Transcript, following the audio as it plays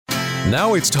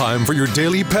Now it's time for your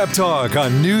daily pep talk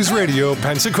on News Radio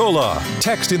Pensacola.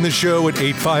 Text in the show at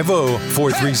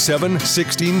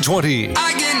 850-437-1620.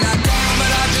 I get knocked down,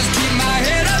 but I just keep my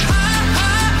head up high.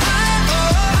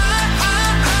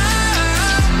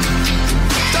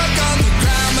 Stuck on the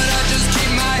ground, but I just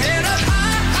keep my head up high.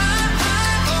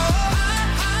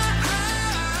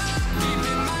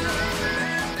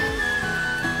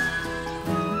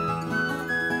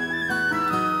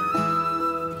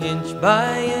 Inch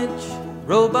by inch,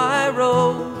 row by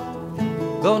row,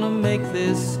 gonna make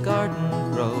this garden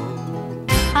grow.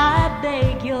 I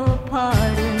beg your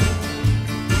pardon,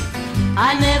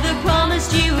 I never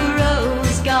promised you a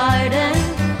rose garden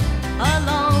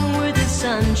along with the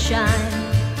sunshine.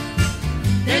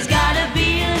 There's gotta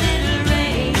be a little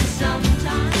rain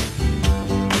sometime.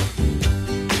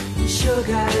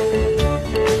 Sugar,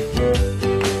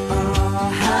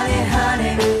 oh honey,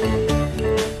 honey.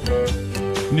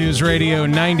 News Radio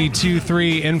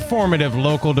 92.3, informative,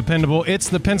 local, dependable. It's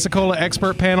the Pensacola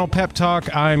Expert Panel Pep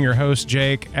Talk. I'm your host,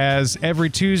 Jake. As every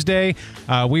Tuesday,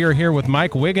 we are here with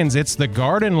Mike Wiggins. It's the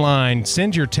Garden Line.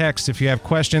 Send your text if you have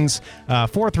questions,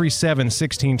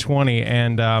 437-1620,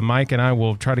 and Mike and I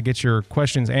will try to get your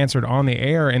questions answered on the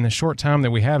air in the short time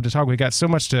that we have to talk. We've got so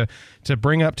much to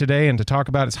bring up today and to talk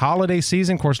about. It's holiday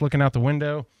season, of course, looking out the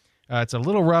window. It's a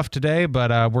little rough today,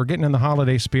 but we're getting in the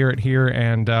holiday spirit here,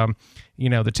 and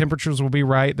the temperatures will be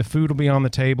right, the food will be on the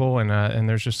table, and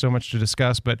there's just so much to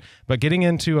discuss. But getting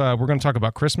into, we're going to talk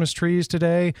about Christmas trees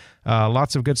today,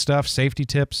 lots of good stuff, safety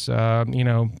tips,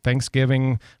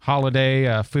 Thanksgiving,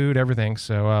 holiday, food, everything.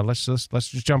 So let's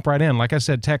just jump right in. Like I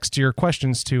said, text your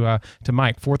questions to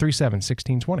Mike,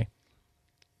 437-1620.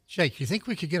 Jake, you think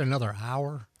we could get another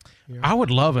hour? I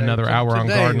would love another hour on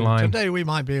Garden Line. Today we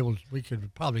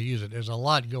could probably use it. There's a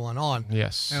lot going on.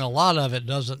 Yes. And a lot of it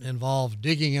doesn't involve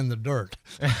digging in the dirt.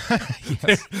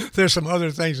 Yes. There's some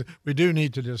other things that we do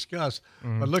need to discuss.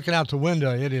 But looking out the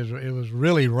window, it was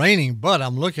really raining, but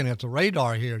I'm looking at the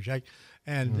radar here, Jake,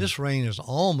 and this rain is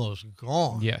almost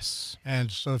gone. Yes.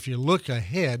 And so if you look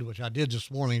ahead, which I did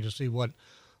this morning to see what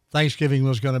Thanksgiving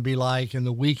was going to be like and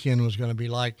the weekend was going to be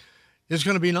like, it's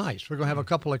going to be nice. We're going to have a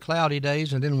couple of cloudy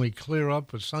days, and then we clear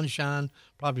up with sunshine,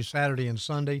 probably Saturday and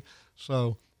Sunday.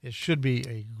 So it should be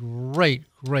a great,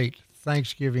 great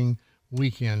Thanksgiving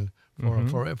weekend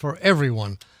for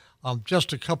everyone.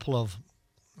 Just a couple of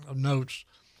notes.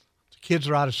 The kids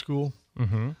are out of school.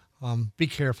 Mm-hmm. Be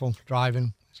careful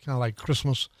driving. It's kind of like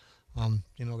Christmas.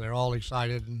 They're all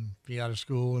excited and be out of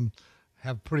school and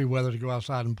have pretty weather to go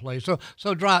outside and play. So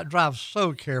drive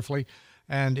so carefully.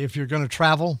 And if you're going to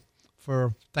travel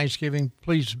for Thanksgiving,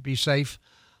 please be safe.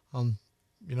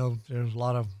 There's a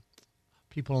lot of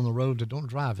people on the road that don't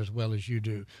drive as well as you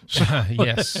do. So,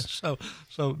 yes.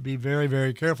 So be very,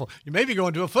 very careful. You may be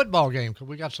going to a football game because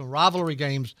we got some rivalry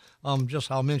games.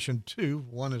 I'll mention two.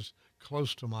 One is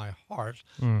close to my heart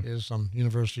is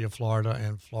University of Florida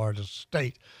and Florida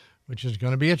State, which is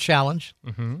going to be a challenge.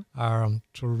 Mm-hmm. Our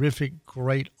terrific,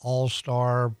 great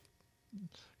all-star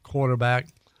quarterback,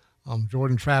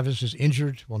 Jordan Travis, is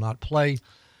injured, will not play.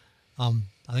 I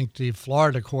think the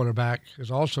Florida quarterback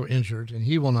is also injured, and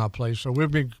he will not play. So we'll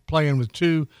be playing with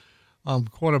two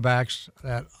quarterbacks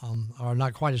that are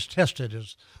not quite as tested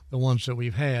as the ones that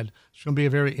we've had. It's going to be a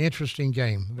very interesting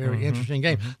game, interesting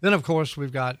game. Mm-hmm. Then, of course,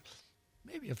 we've got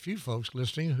maybe a few folks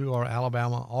listening who are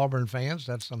Alabama-Auburn fans.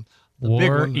 That's the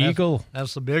big one. Eagle.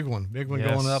 That's the big one. Big one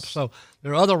Yes. going up. So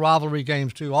there are other rivalry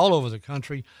games, too, all over the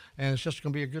country, and it's just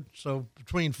going to be a good – so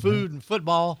between food and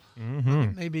football,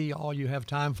 maybe all you have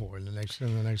time for in the next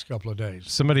couple of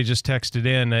days. Somebody just texted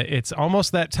in, it's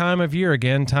almost that time of year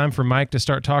again, time for Mike to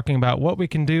start talking about what we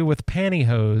can do with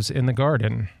pantyhose in the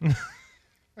garden.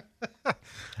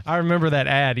 I remember that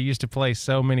ad he used to play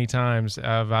so many times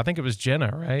of, I think it was Jenna,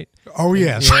 right? Oh,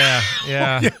 yes.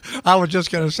 Yeah. I was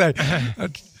just going to say –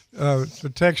 the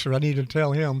texter, I need to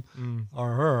tell him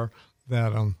or her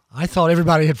that I thought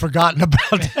everybody had forgotten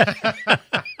about that.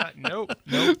 Nope.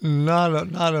 Not a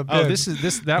bit. Oh,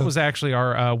 that was actually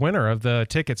our winner of the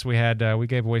tickets we had. We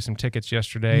gave away some tickets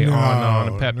yesterday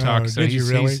on a pep talk. So did you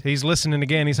really? He's listening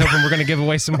again. He's hoping we're going to give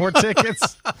away some more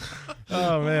tickets.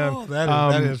 Oh man,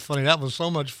 that is funny. That was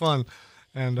so much fun.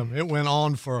 And it went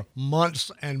on for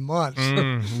months and months.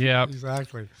 Yeah,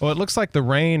 exactly. Well, it looks like the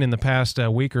rain in the past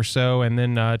week or so, and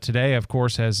then today, of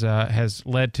course, has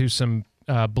led to some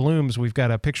blooms. We've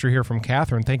got a picture here from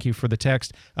Catherine. Thank you for the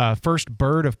text. First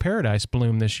bird of paradise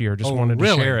bloom this year. Just wanted to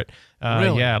share it.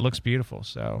 Really? Yeah, it looks beautiful.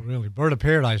 So really, bird of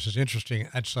paradise is interesting.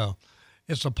 It's a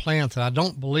plant that I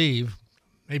don't believe.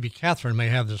 Maybe Catherine may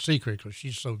have the secret because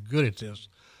she's so good at this.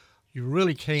 You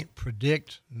really can't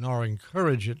predict nor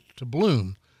encourage it to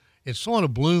bloom. it sort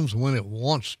of blooms when it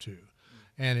wants to.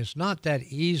 And it's not that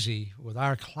easy with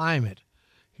our climate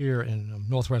here in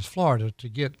Northwest Florida to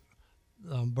get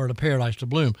bird of paradise to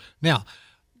bloom. Now,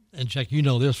 and Jack, you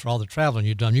know this for all the traveling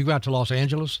you've done. You go out to Los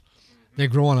Angeles, they're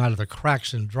growing out of the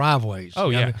cracks in driveways. Oh,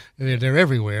 yeah. I mean, they're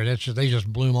everywhere. They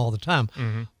just bloom all the time.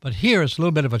 Mm-hmm. But here it's a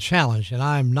little bit of a challenge, and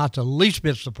I'm not the least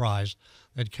bit surprised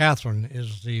that Catherine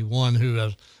is the one who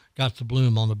has got to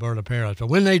bloom on the bird of paradise. But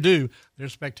when they do, they're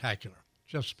spectacular,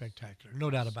 just spectacular, no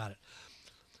doubt about it.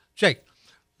 Jake,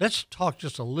 let's talk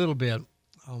just a little bit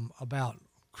about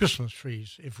Christmas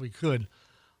trees, if we could.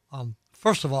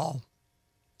 First of all,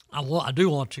 I do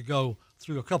want to go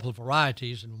through a couple of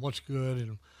varieties and what's good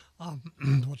and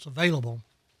what's available.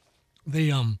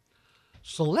 The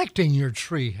selecting your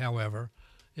tree, however,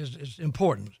 is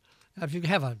important. Now, if you've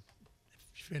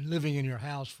been living in your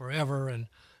house forever and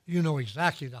you know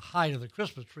exactly the height of the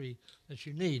Christmas tree that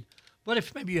you need, but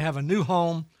if maybe you have a new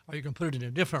home or you can put it in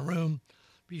a different room,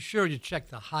 be sure you check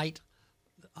the height.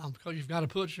 Because you've got to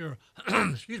put your,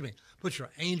 put your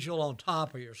angel on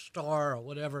top or your star or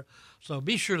whatever. So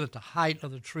be sure that the height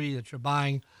of the tree that you're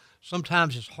buying,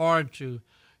 sometimes it's hard to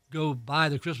go buy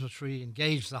the Christmas tree and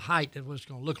gauge the height of what it's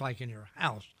going to look like in your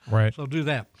house. Right. So do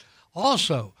that.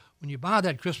 Also, when you buy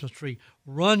that Christmas tree,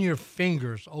 run your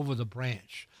fingers over the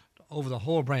branch, over the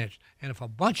whole branch. And if a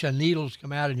bunch of needles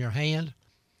come out in your hand,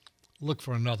 look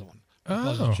for another one.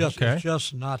 Because it's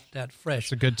just not that fresh.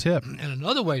 It's a good tip. And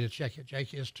another way to check it,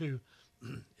 Jake, is to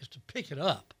pick it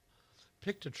up,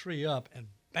 pick the tree up and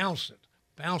bounce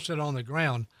it on the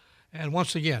ground. And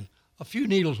once again, a few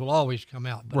needles will always come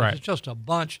out, but if it's just a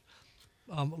bunch,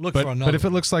 look for another. But if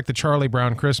it looks like the Charlie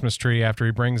Brown Christmas tree after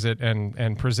he brings it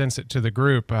and presents it to the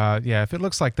group, if it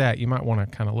looks like that, you might want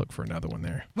to kind of look for another one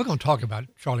there. We're going to talk about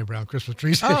Charlie Brown Christmas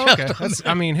trees. Oh,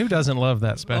 okay. Who doesn't love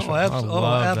that special? I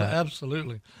love that.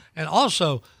 Absolutely. And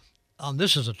also,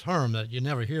 this is a term that you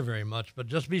never hear very much, but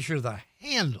just be sure the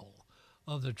handle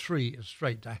of the tree is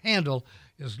straight. The handle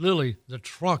is literally the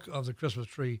trunk of the Christmas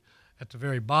tree at the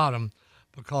very bottom,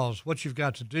 because what you've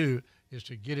got to do is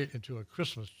to get it into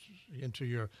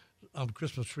your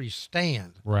Christmas tree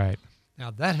stand. Right.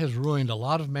 Now, that has ruined a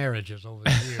lot of marriages over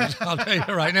the years. I'll tell you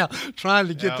right now, trying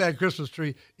to get that Christmas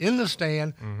tree in the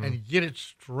stand and get it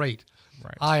straight.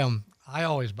 Right. I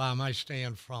always buy my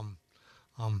stand from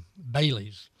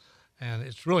Bailey's, and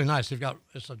it's really nice.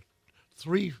 It's a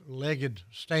 3-legged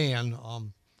stand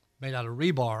made out of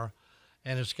rebar,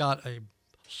 and it's got a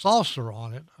saucer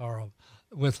on it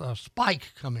with a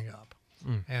spike coming up.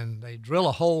 And they drill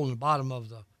a hole in the bottom of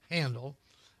the handle,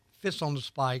 fits on the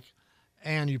spike,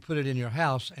 and you put it in your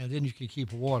house, and then you can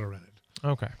keep water in it.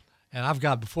 Okay.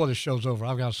 And before the show's over,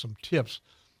 I've got some tips,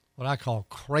 what I call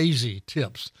crazy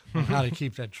tips on how to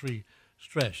keep that tree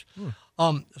stretched.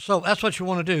 So that's what you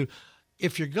want to do.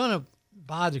 If you're going to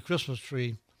buy the Christmas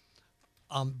tree,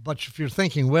 but if you're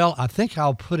thinking, well, I think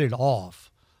I'll put it off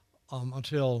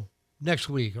until next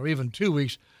week or even 2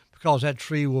 weeks because that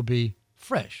tree will be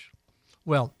fresh.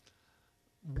 Well,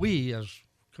 we as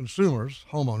consumers,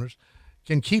 homeowners,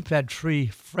 can keep that tree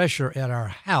fresher at our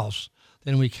house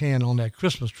than we can on that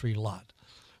Christmas tree lot.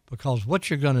 Because what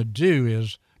you're going to do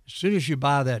is, as soon as you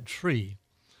buy that tree,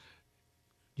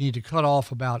 you need to cut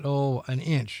off about, an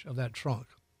inch of that trunk.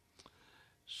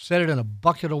 Set it in a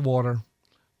bucket of water,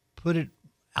 put it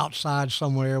outside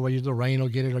somewhere where the rain will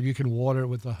get it, or you can water it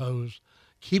with the hose.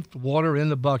 Keep the water in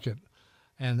the bucket,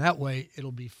 and that way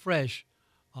it'll be fresh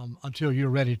until you're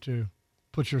ready to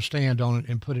put your stand on it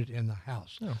and put it in the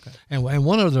house. Okay. And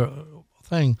one other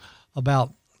thing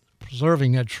about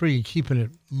preserving that tree, keeping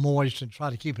it moist and try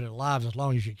to keep it alive as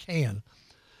long as you can,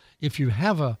 if you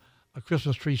have a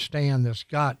Christmas tree stand that's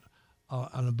got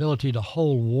an ability to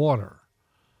hold water,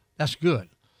 that's good.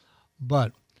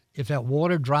 But if that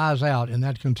water dries out in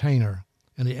that container,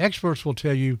 and the experts will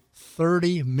tell you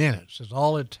 30 minutes is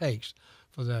all it takes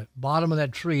for the bottom of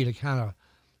that tree to kind of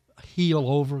heal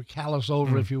over, callus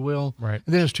over, if you will. Right.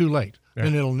 And then it's too late. Yeah.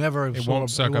 Then it'll never... It won't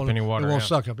suck up any water. It won't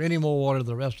suck up any more water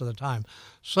the rest of the time.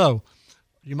 So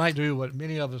you might do what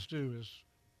many of us do is,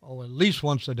 at least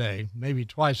once a day, maybe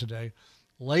twice a day,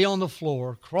 lay on the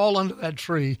floor, crawl under that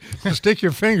tree, and stick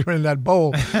your finger in that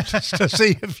bowl just to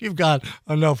see if you've got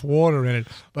enough water in it.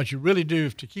 But you really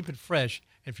do, to keep it fresh,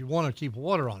 if you want to keep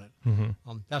water on it,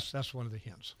 that's one of the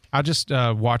hints. I just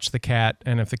watch the cat,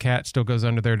 and if the cat still goes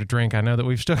under there to drink, I know that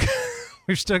we've still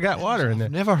we've still got water in there.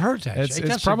 I've never heard that.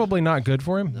 It's probably not good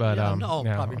for him, but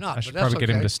probably not. I should but probably get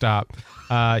him to stop.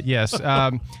 Yes.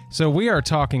 So we are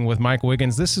talking with Mike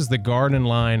Wiggins. This is the Garden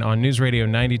Line on News Radio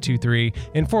 92.3,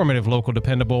 informative, local,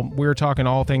 dependable. We're talking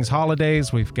all things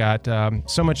holidays. We've got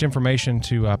so much information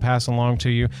to pass along to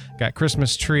you. Got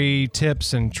Christmas tree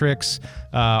tips and tricks,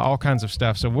 all kinds of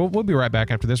stuff. So we'll be right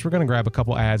back after this. We're going to grab a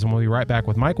couple ads, and we'll be right back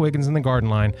with Mike Wiggins in the Garden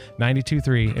Line,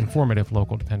 92.3, informative,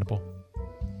 local, dependable.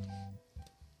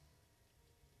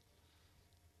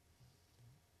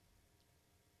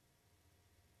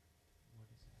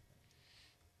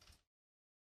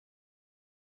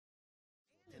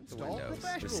 Windows.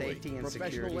 For safety and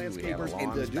security, we have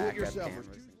alarms, backup cameras.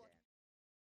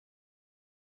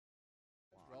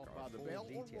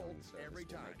 Every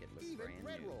time, even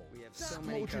red roll. We have so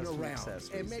many custom accessories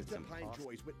and make the pine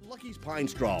choice with Lucky's Pine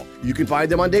Straw. You can find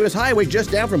them on Davis Highway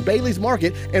just down from Bailey's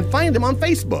Market and find them on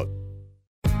Facebook.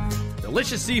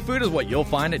 Delicious seafood is what you'll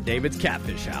find at David's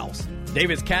Catfish House.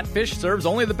 David's Catfish serves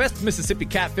only the best Mississippi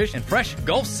catfish and fresh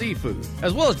Gulf seafood,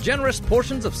 as well as generous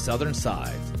portions of southern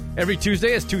sides. Every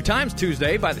Tuesday is 2 Times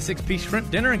Tuesday. Buy the 6-piece shrimp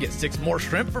dinner and get 6 more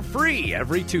shrimp for free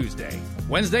every Tuesday.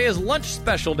 Wednesday is lunch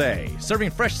special day.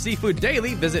 Serving fresh seafood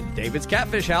daily, visit David's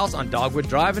Catfish House on Dogwood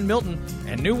Drive in Milton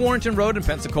and New Warrington Road in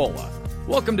Pensacola.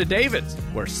 Welcome to David's,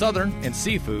 where Southern and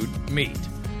seafood meet.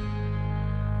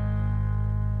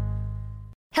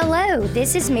 Hello,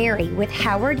 this is Mary with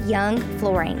Howard Young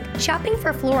Flooring. Shopping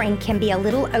for flooring can be a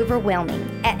little overwhelming.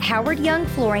 At Howard Young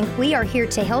Flooring, we are here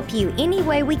to help you any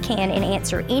way we can and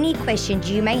answer any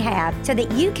questions you may have so that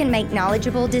you can make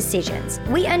knowledgeable decisions.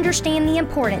 We understand the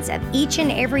importance of each and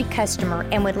every customer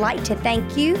and would like to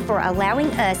thank you for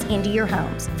allowing us into your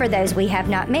homes. For those we have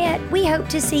not met, we hope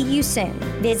to see you soon.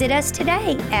 Visit us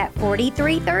today at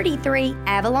 4333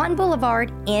 Avalon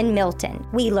Boulevard in Milton.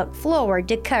 We look forward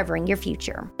to covering your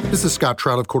future. This is Scott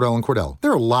Trout of Cordell & Cordell.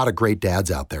 There are a lot of great dads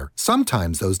out there.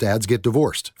 Sometimes those dads get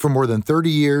divorced. For more than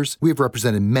 30 years, we have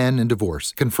represented men in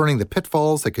divorce, confronting the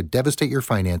pitfalls that could devastate your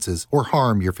finances or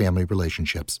harm your family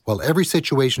relationships. While every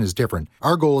situation is different,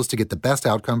 our goal is to get the best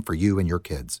outcome for you and your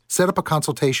kids. Set up a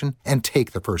consultation and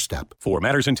take the first step. For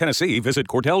matters in Tennessee, visit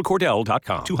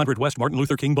CordellCordell.com. 200 West Martin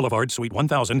Luther King Boulevard, Suite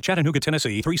 1000, Chattanooga,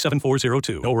 Tennessee,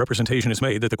 37402. No representation is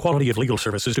made that the quality of legal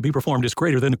services to be performed is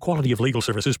greater than the quality of legal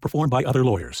services performed by other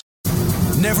lawyers.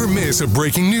 Never miss a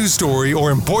breaking news story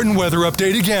or important weather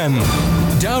update again.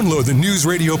 Download the News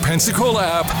Radio Pensacola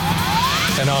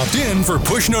app and opt in for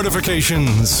push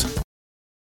notifications.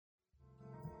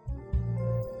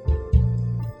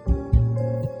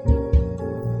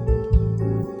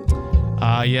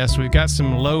 Yes, we've got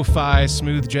some lo-fi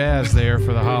smooth jazz there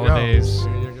for the holidays.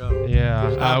 There you go.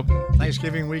 Yeah.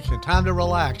 Thanksgiving weekend. Time to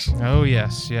relax. Oh,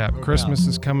 yes. Yeah. Christmas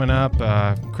is coming up.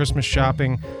 Christmas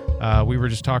shopping. We were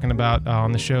just talking about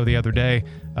on the show the other day.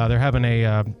 They're having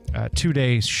a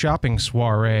 2-day shopping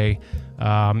soiree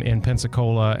in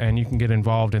Pensacola, and you can get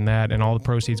involved in that, and all the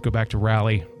proceeds go back to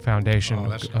Rally Foundation,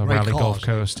 Rally Gulf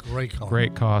Coast.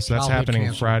 Great cause. That's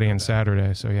happening Friday and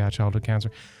Saturday. So, yeah, childhood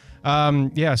cancer.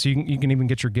 So you can even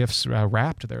get your gifts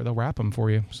wrapped there. They'll wrap them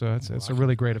for you. So it's a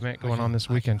really great event going on this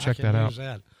weekend. Check that out.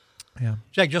 Yeah.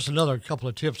 Jack, just another couple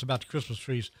of tips about the Christmas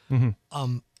trees.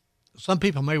 Mm-hmm. Some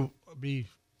people may be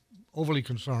overly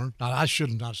concerned. Now, I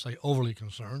should not say overly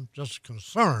concerned, just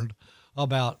concerned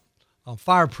about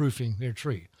fireproofing their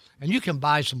tree. And you can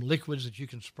buy some liquids that you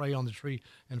can spray on the tree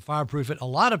and fireproof it. A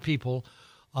lot of people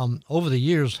over the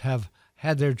years have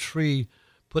had their tree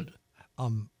put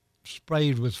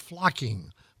sprayed with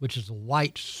flocking, which is a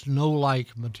white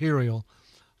snow-like material,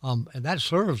 and that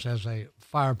serves as a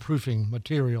fireproofing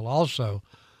material also.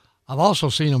 I've also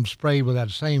seen them sprayed with that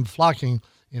same flocking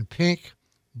in pink,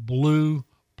 blue,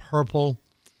 purple.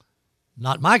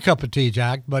 Not my cup of tea,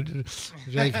 Jack, but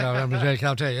Jake,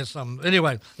 I'll tell you something.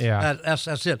 Anyway, yeah,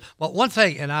 that's it. But one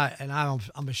thing, and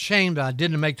I'm ashamed that I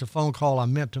didn't make the phone call I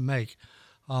meant to make.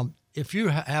 If you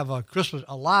have a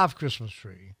live Christmas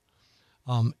tree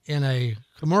in a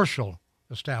commercial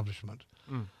establishment,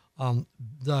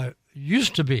 the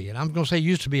used to be, and I'm going to say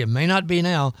used to be, it may not be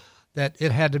now, that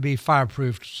it had to be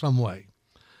fireproofed some way.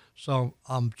 So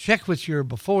check with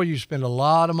before you spend a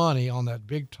lot of money on that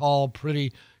big, tall,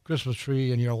 pretty Christmas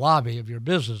tree in your lobby of your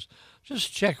business,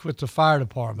 just check with the fire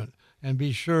department and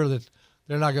be sure that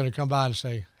they're not going to come by and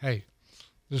say, hey,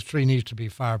 this tree needs to be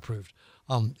fireproofed.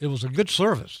 It was a good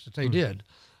service that they did,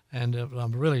 and it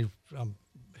really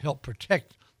helped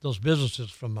protect those businesses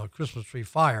from a Christmas tree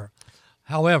fire.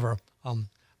 However,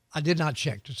 I did not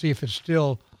check to see if it's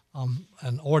still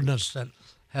an ordinance that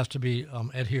has to be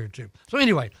adhered to. So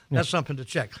anyway, that's something to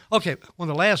check. Okay, one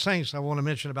of the last things I want to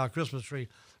mention about Christmas tree,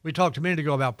 We talked a minute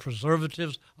ago about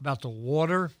preservatives, about the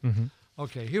water. Mm-hmm.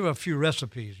 Okay, here are a few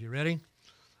recipes. You ready?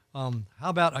 How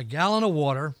about a gallon of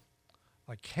water,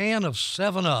 a can of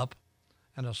 7-Up,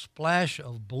 and a splash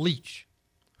of bleach?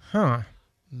 Huh.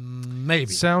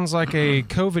 Maybe. Sounds like a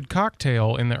COVID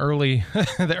cocktail in the early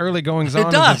goings on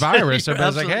of does. the virus.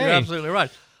 Everybody's like, hey. You're absolutely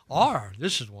right. Or,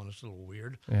 this is one that's a little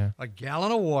weird. Yeah. A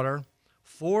gallon of water,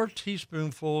 4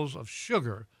 teaspoonfuls of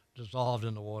sugar dissolved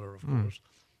in the water, of course,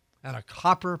 and a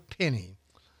copper penny.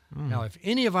 Now, if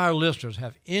any of our listeners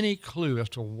have any clue as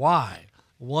to why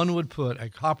one would put a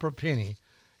copper penny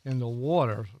in the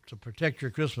water to protect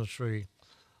your Christmas tree,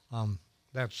 I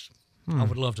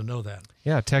would love to know that.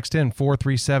 Yeah, text in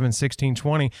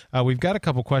 437-1620. We've got a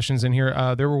couple questions in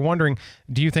here. They were wondering,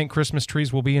 do you think Christmas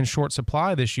trees will be in short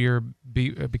supply this year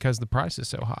because the price is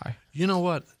so high? You know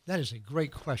what? That is a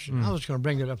great question. I was going to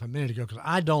bring it up a minute ago because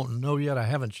I don't know yet. I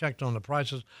haven't checked on the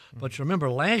prices. But you remember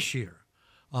last year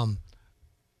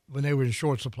when they were in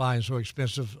short supply and so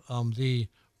expensive, the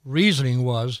reasoning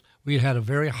was we had a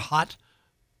very hot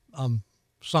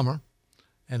summer,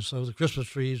 and so the Christmas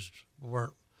trees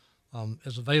weren't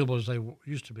as available as they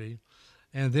used to be.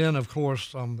 And then, of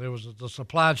course, there was the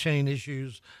supply chain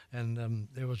issues, and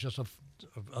there was just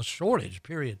a shortage,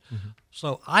 period.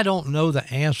 So I don't know the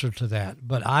answer to that,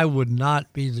 but I would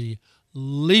not be the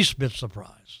least bit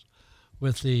surprised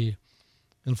with the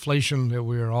inflation that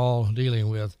we're all dealing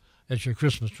with that your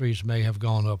Christmas trees may have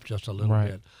gone up just a little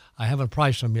bit. I haven't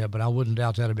priced them yet, but I wouldn't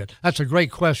doubt that a bit. That's a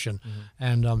great question.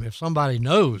 And if somebody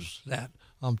knows that,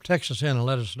 text us in and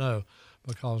let us know,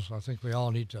 because I think we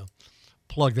all need to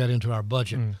plug that into our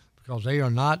budget because they are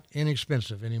not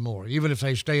inexpensive anymore. Even if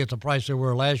they stay at the price they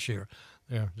were last year,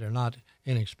 they're not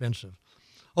inexpensive.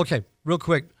 Okay, real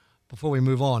quick before we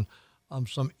move on,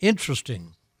 some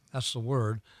interesting, that's the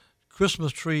word,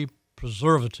 Christmas tree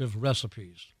preservative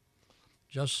recipes.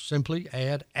 Just simply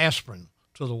add aspirin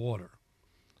to the water.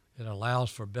 It allows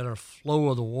for better flow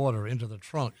of the water into the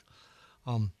trunk.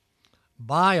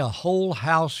 Buy a whole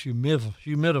house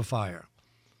humidifier.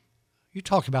 You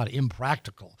talk about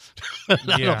impractical.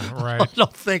 Yeah, right. I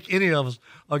don't think any of us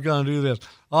are going to do this.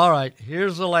 All right,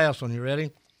 here's the last one. You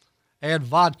ready? Add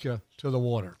vodka to the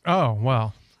water. Oh,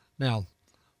 wow. Now,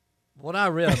 what I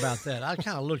read about that, I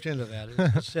kind of looked into that.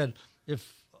 It said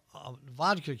if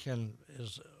vodka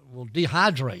will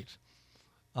dehydrate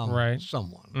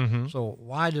someone. So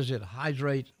why does it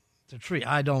hydrate the tree?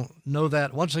 I don't know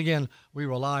that. Once again, we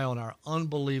rely on our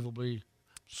unbelievably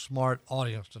smart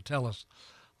audience to tell us.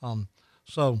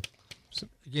 So,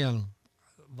 again,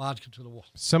 vodka to the water.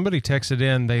 Somebody texted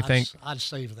in. I'd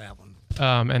save that one.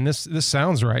 And this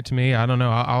sounds right to me. I don't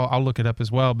know. I'll look it up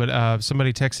as well. But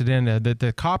somebody texted in that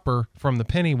the copper from the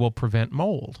penny will prevent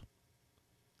mold.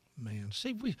 Man,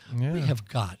 see, we have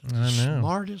got the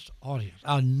smartest audience.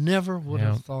 I never would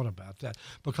have thought about that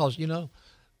because,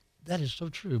 that is so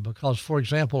true. Because, for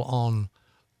example,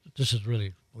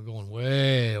 we're going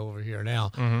way over here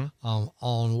now,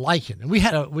 on lichen. And we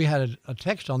had a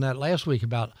text on that last week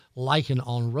about lichen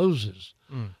on roses.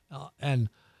 And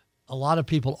a lot of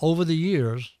people over the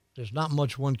years, there's not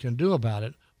much one can do about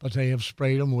it, but they have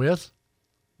sprayed them with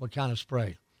what kind of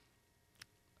spray?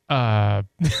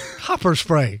 Copper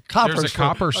spray. There's a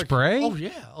copper spray? Oh,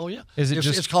 yeah. Oh, yeah. Is it it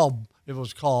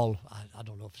was called, I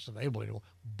don't know if it's available anymore,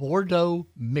 Bordeaux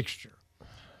mixture.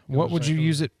 What would you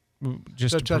use it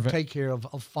just to take care of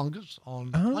fungus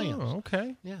on plants? Oh,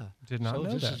 okay. Yeah. Did not know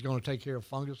that. So this is going to take care of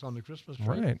fungus on the Christmas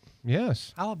tree. Right.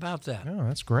 Yes. How about that? Oh,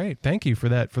 that's great. Thank you for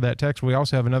that text. We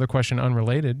also have another question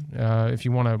unrelated. If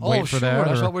you want to wait for that.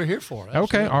 That's what we're here for.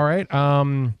 Absolutely. Okay. All right.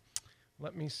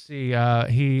 Let me see.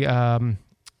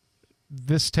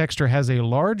 This texter has a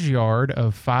large yard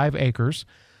of 5 acres,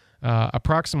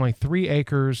 approximately 3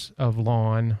 acres of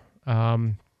lawn.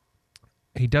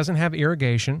 He doesn't have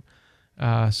irrigation,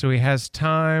 so he has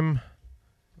time.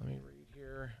 Let me read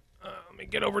here. Let me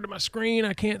get over to my screen.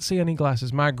 I can't see any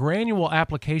glasses. My granule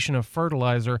application of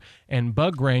fertilizer and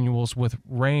bug granules with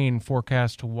rain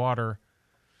forecast to water.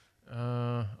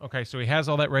 Okay, so he has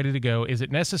all that ready to go. Is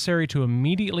it necessary to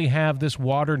immediately have this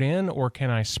watered in, or can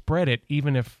I spread it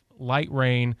even if light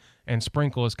rain and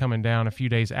sprinkle is coming down a few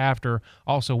days after?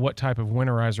 Also, what type of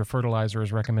winterizer fertilizer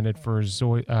is recommended for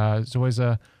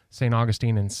zoysia, St.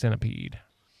 Augustine, and centipede?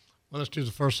 Well, let's do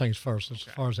the first things first. As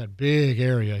far as that big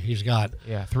area he's got.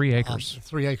 Yeah, 3 acres.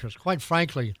 3 acres. Quite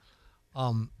frankly,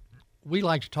 we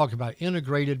like to talk about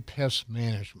integrated pest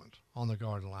management on the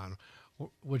garden line,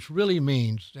 which really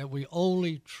means that we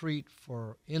only treat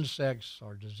for insects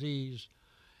or disease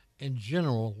in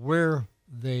general where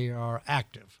they are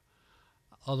active.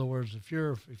 In other words, if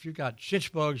you've got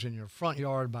chitch bugs in your front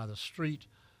yard by the street,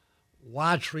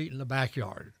 why treat in the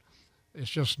backyard? It's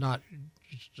just not.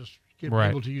 It's just getting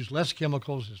Right. able to use less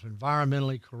chemicals. It's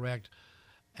environmentally correct,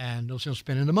 and no sense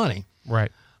spending the money.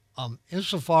 Right.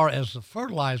 Insofar as the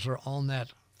fertilizer on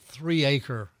that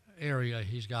 3-acre area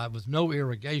he's got with no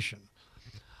irrigation,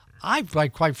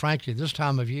 quite frankly, this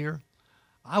time of year,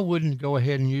 I wouldn't go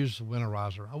ahead and use the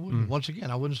winterizer. I wouldn't. Once again,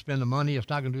 I wouldn't spend the money. It's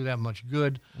not going to do that much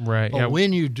good. Right. But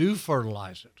when you do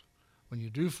fertilize it,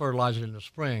 in the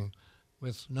spring,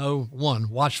 with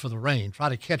watch for the rain. Try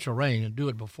to catch a rain and do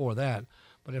it before that.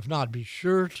 But if not, be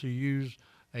sure to use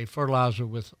a fertilizer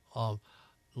with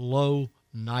low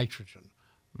nitrogen.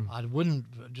 I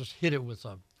wouldn't just hit it with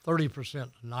a 30%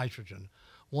 nitrogen.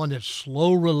 One that's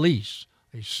slow release.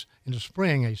 In the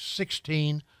spring, a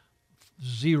 16-08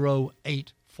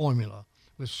 formula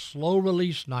with slow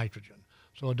release nitrogen,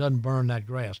 so it doesn't burn that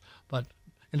grass. But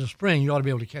in the spring, you ought to be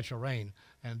able to catch a rain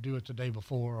and do it the day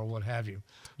before or what have you.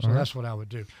 So that's what I would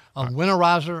do.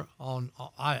 Winterizer,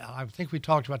 I think we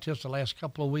talked about this the last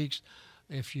couple of weeks.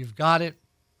 If you've got it,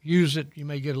 use it. You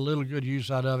may get a little good use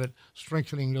out of it,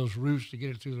 strengthening those roots to get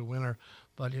it through the winter,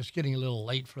 but it's getting a little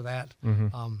late for that.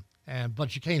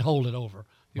 But you can't hold it over.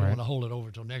 You don't want to hold it over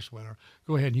until next winter.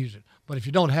 Go ahead and use it. But if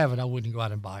you don't have it, I wouldn't go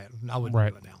out and buy it. I wouldn't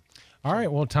do it now. All right.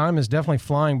 Well, time is definitely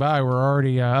flying by. We're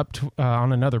already up to,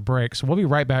 on another break. So we'll be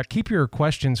right back. Keep your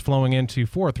questions flowing into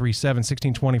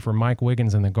 437-1620 for Mike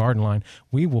Wiggins in the Garden Line.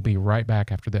 We will be right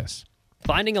back after this.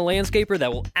 Finding a landscaper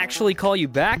that will actually call you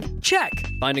back? Check!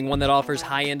 Finding one that offers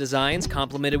high-end designs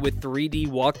complemented with 3D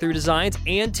walkthrough designs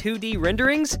and 2D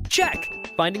renderings? Check!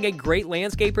 Finding a great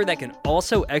landscaper that can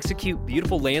also execute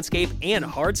beautiful landscape and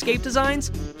hardscape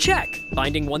designs? Check!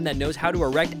 Finding one that knows how to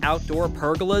erect outdoor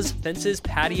pergolas, fences,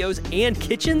 patios, and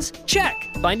kitchens? Check!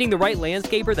 Finding the right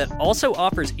landscaper that also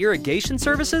offers irrigation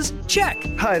services? Check!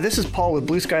 Hi, this is Paul with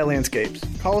Blue Sky Landscapes.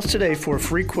 Call us today for a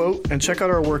free quote and check out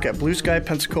our work at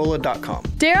blueskypensacola.com.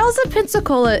 Daryl's of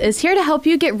Pensacola is here to help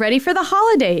you get ready for the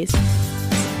holidays.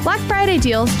 Black Friday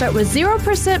deals start with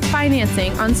 0%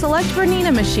 financing on select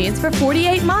Bernina machines for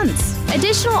 48 months.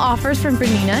 Additional offers from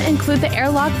Bernina include the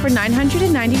airlock for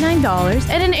 $999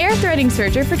 and an air threading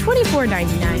serger for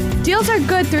 $24.99. Deals are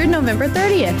good through November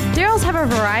 30th. Daryl's have a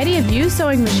variety of used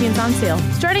sewing machines on sale,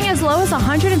 starting as low as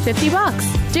 $150.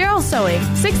 Daryl Sewing,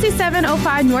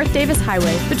 6705 North Davis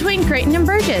Highway, between Creighton and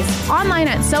Burgess. Online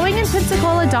at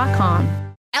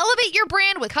sewinginpensacola.com. Elevate your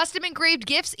brand with custom engraved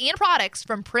gifts and products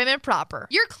from Prim and Proper,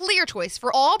 your clear choice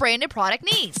for all branded product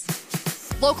needs.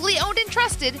 Locally owned and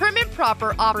trusted, Prim and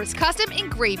Proper offers custom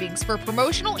engravings for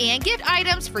promotional and gift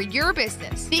items for your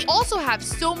business. They also have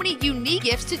so many unique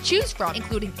gifts to choose from,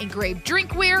 including engraved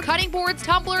drinkware, cutting boards,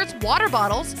 tumblers, water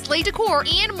bottles, sleigh decor,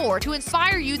 and more to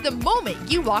inspire you the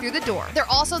moment you walk through the door. They're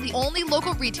also the only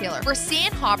local retailer for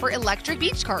Sandhopper electric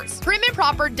beach carts.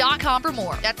 PrimandProper.com for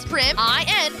more. That's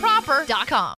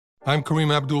PrimInProper.com. I'm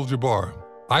Kareem Abdul-Jabbar.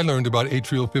 I learned about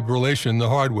atrial fibrillation the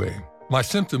hard way. My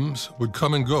symptoms would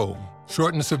come and go.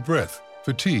 Shortness of breath,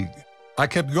 fatigue. I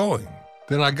kept going.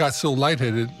 Then I got so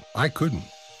lightheaded, I couldn't.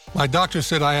 My doctor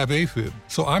said I have AFib,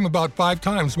 so I'm about 5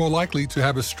 times more likely to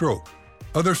have a stroke.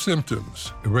 Other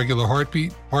symptoms, irregular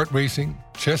heartbeat, heart racing,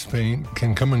 chest pain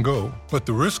can come and go, but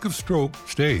the risk of stroke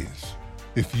stays.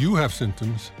 If you have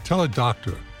symptoms, tell a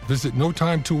doctor. Visit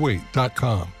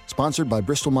notimetowait.com. Sponsored by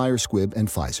Bristol-Myers Squibb and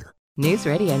Pfizer. News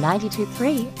Radio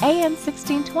 92.3 AM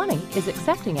 1620 is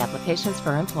accepting applications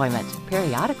for employment.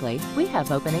 Periodically, we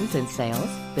have openings in sales,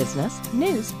 business,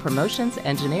 news, promotions,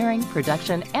 engineering,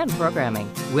 production, and programming.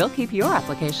 We'll keep your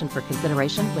application for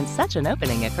consideration when such an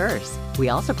opening occurs. We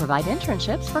also provide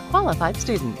internships for qualified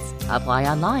students. Apply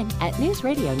online at News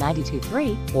Radio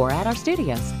 92.3 or at our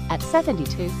studios at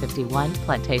 7251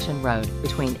 Plantation Road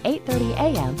between 8:30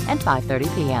 a.m. and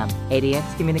 5:30 p.m.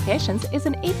 ADX Communications is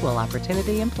an equal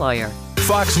opportunity employer.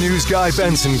 Fox News Guy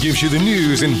Benson gives you the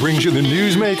news and brings you the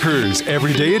newsmakers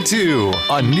every day at 2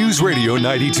 on News Radio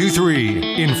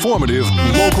 92.3. Informative,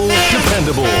 local,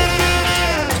 dependable.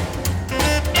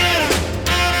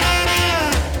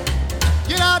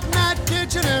 Get out in that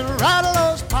kitchen and rattle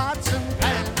those pots and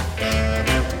pans.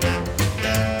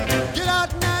 Get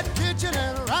out in that kitchen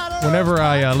and rattle. Whenever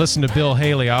I listen to Bill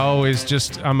Haley, I always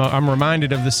I'm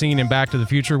reminded of the scene in Back to the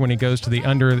Future when he goes to the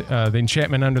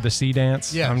Enchantment Under the Sea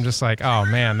dance. Yes. I'm just like, oh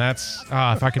man, that's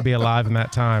if I could be alive in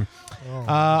that time.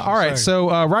 All right,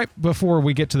 so right before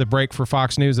we get to the break for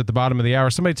Fox News at the bottom of the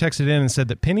hour, somebody texted in and said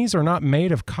that pennies are not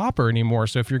made of copper anymore.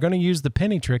 So if you're going to use the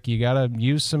penny trick, you got to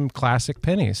use some classic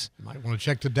pennies. You might want to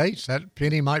check the dates. That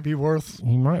penny might be worth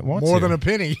more than a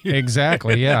penny.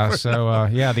 Exactly, yeah. So,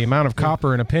 the amount of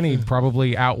copper in a penny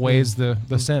probably outweighs raise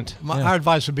the scent. Our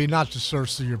advice would be not to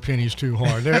search through your pennies too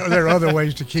hard. There are other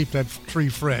ways to keep that tree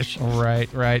fresh.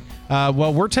 Right.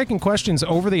 Well, we're taking questions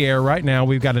over the air right now.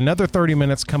 We've got another 30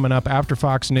 minutes coming up after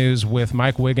Fox News with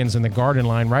Mike Wiggins in the Garden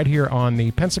Line right here on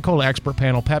the Pensacola Expert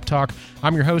Panel Pep Talk.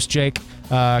 I'm your host, Jake.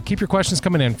 Keep your questions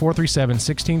coming in,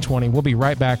 437-1620. We'll be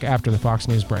right back after the Fox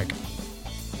News break.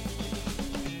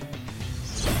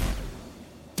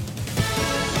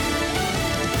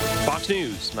 Fox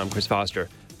News, I'm Chris Foster.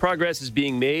 Progress is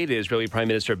being made, Israeli Prime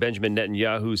Minister Benjamin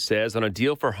Netanyahu says, on a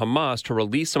deal for Hamas to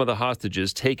release some of the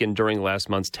hostages taken during last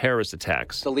month's terrorist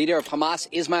attacks. The leader of Hamas,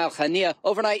 Ismail Haniyeh,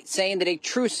 overnight saying that a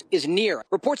truce is near.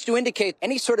 Reports do indicate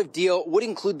any sort of deal would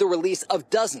include the release of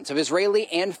dozens of Israeli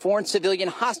and foreign civilian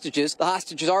hostages. The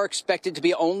hostages are expected to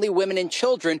be only women and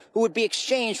children who would be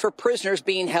exchanged for prisoners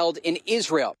being held in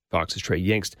Israel. Fox's Trey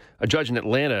Yingst. A judge in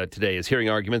Atlanta today is hearing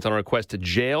arguments on a request to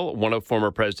jail one of former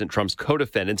President Trump's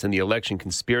co-defendants in the election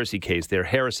conspiracy case there,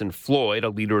 Harrison Floyd, a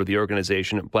leader of the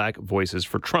organization Black Voices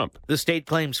for Trump. The state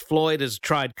claims Floyd has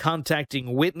tried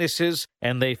contacting witnesses,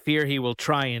 and they fear he will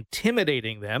try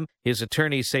intimidating them. His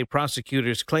attorneys say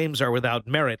prosecutors' claims are without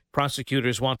merit.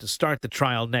 Prosecutors want to start the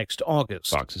trial next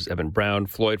August. Fox's Evan Brown.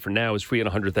 Floyd, for now, is free on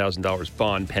a $100,000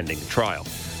 bond pending trial.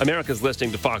 America's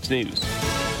listening to Fox News.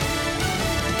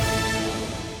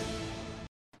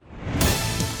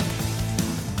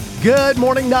 Good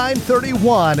morning,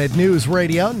 9:31 at News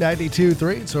Radio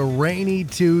 92.3. It's a rainy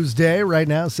Tuesday. Right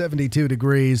now, 72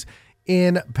 degrees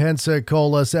in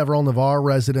Pensacola. Several Navarre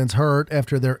residents hurt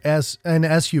after an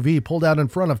SUV pulled out in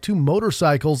front of two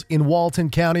motorcycles in Walton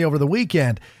County over the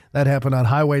weekend. That happened on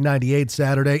Highway 98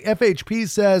 Saturday. FHP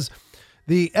says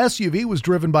the SUV was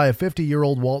driven by a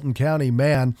 50-year-old Walton County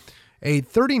man. A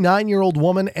 39-year-old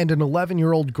woman and an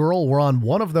 11-year-old girl were on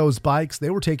one of those bikes.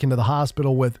 They were taken to the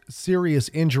hospital with serious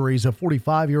injuries. A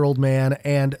 45-year-old man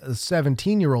and a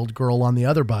 17-year-old girl on the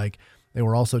other bike. They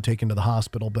were also taken to the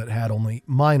hospital but had only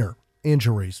minor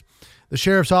injuries. The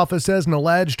sheriff's office says an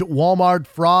alleged Walmart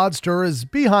fraudster is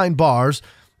behind bars.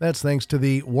 That's thanks to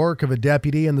the work of a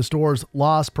deputy and the store's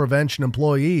loss prevention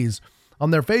employees.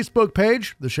 On their Facebook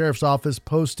page, the sheriff's office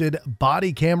posted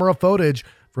body camera footage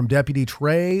from Deputy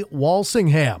Trey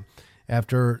Walsingham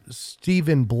after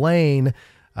Stephen Blaine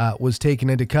was taken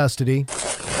into custody.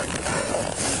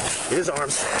 His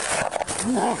arms.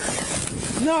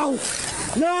 No!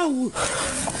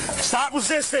 Stop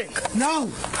resisting!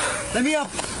 No! Let me up!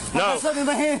 No. I got something in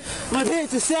my hand. My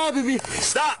pants are stabbing me.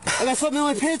 Stop! I got something in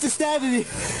my pants that's stabbing me.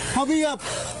 Help me up.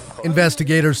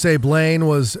 Investigators say Blaine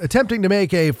was attempting to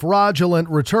make a fraudulent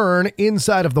return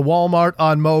inside of the Walmart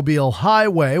on Mobile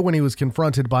Highway when he was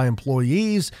confronted by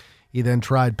employees. He then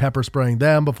tried pepper spraying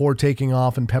them before taking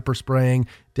off and pepper spraying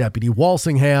Deputy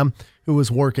Walsingham, who was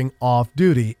working off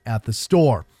duty at the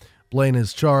store. Blaine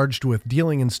is charged with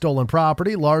dealing in stolen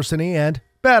property, larceny, and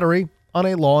battery on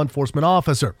a law enforcement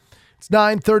officer. It's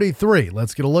 9:33.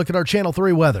 Let's get a look at our Channel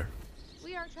 3 weather.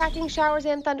 Tracking showers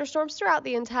and thunderstorms throughout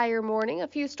the entire morning. A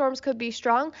few storms could be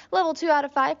strong. Level 2 out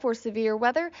of 5 for severe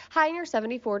weather. High near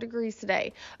 74 degrees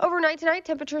today. Overnight tonight,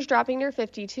 temperatures dropping near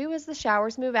 52 as the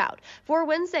showers move out. For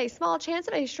Wednesday, small chance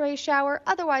of a stray shower.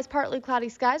 Otherwise, partly cloudy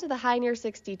skies with a high near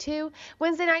 62.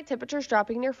 Wednesday night, temperatures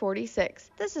dropping near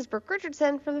 46. This is Brooke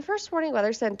Richardson from the First Warning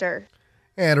Weather Center.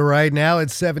 And right now,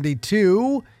 it's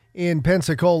 72 in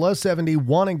Pensacola,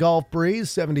 71 in Gulf Breeze,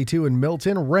 72 in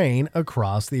Milton, rain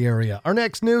across the area. Our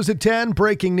next news at 10,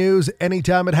 breaking news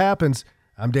anytime it happens.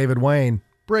 I'm David Wayne.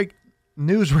 Break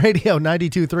News Radio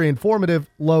 92.3, informative,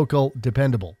 local,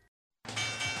 dependable.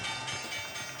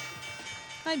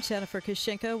 I'm Jennifer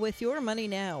Kushinka with Your Money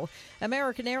Now.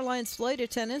 American Airlines flight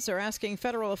attendants are asking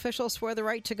federal officials for the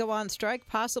right to go on strike,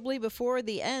 possibly before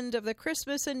the end of the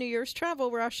Christmas and New Year's travel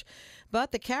rush.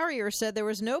 But the carrier said there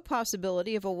was no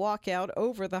possibility of a walkout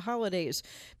over the holidays.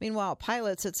 Meanwhile,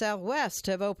 pilots at Southwest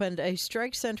have opened a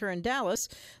strike center in Dallas.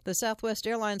 The Southwest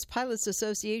Airlines Pilots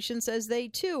Association says they,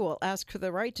 too, will ask for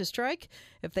the right to strike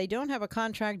if they don't have a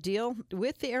contract deal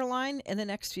with the airline in the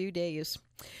next few days.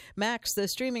 Max, the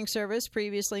streaming service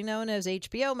previously known as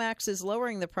HBO Max, is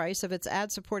lowering the price of its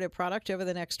ad-supported product over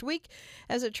the next week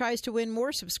as it tries to win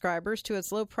more subscribers to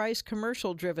its low-price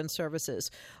commercial-driven services.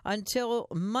 Until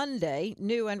Monday,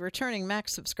 new and returning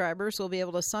Max subscribers will be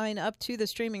able to sign up to the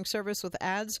streaming service with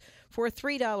ads for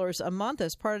 $3 a month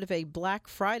as part of a Black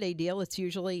Friday deal. It's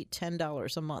usually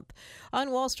 $10 a month. On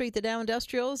Wall Street, the Dow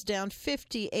Industrial is down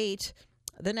 58.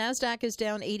 The NASDAQ is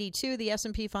down 82. The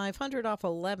S&P 500 off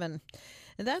 11.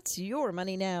 And that's Your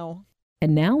Money Now.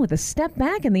 And now, with a step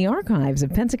back in the archives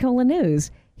of Pensacola news,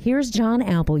 here's John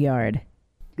Appleyard.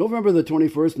 November the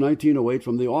 21st, 1908,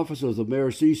 from the offices of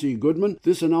Mayor C.C. Goodman,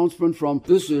 this announcement from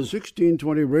This is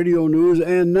 1620 Radio News,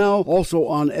 and now also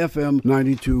on FM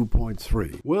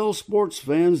 92.3. Well, sports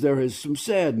fans, there is some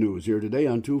sad news here today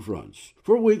on two fronts.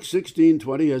 For weeks,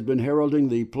 1620 has been heralding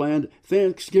the planned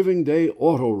Thanksgiving Day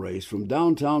auto race from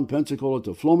downtown Pensacola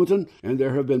to Flomaton, and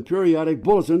there have been periodic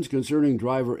bulletins concerning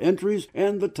driver entries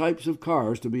and the types of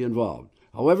cars to be involved.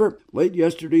 However, late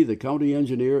yesterday, the county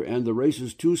engineer and the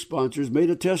race's two sponsors made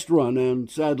a test run, and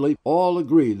sadly, all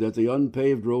agreed that the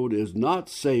unpaved road is not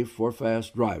safe for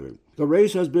fast driving. The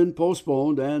race has been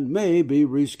postponed and may be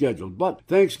rescheduled, but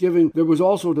Thanksgiving, there was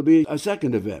also to be a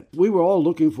second event. We were all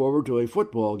looking forward to a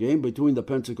football game between the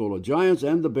Pensacola Giants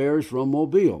and the Bears from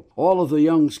Mobile. All of the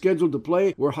young scheduled to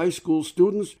play were high school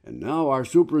students, and now our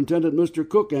superintendent, Mr.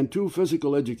 Cook, and two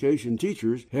physical education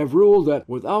teachers have ruled that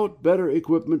without better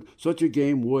equipment, such a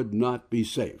game would not be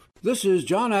safe. This is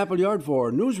John Appleyard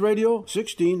for News Radio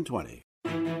 1620.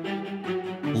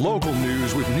 Local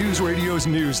news with News Radio's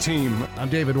news team. I'm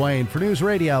David Wayne for News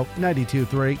Radio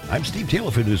 92.3. I'm Steve Taylor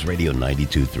for News Radio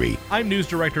 92.3. I'm News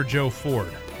Director Joe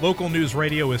Ford. Local news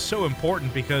radio is so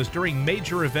important because during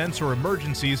major events or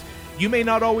emergencies, you may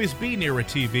not always be near a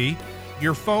TV.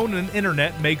 Your phone and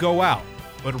internet may go out.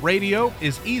 But radio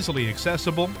is easily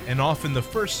accessible and often the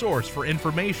first source for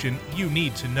information you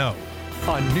need to know.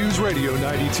 On News Radio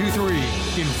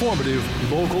 92.3,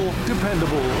 informative, local,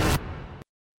 dependable.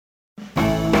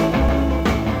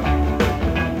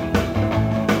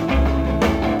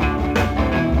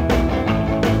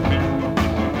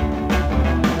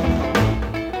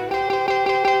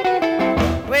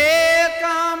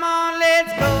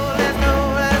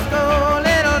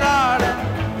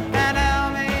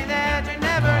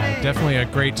 Definitely a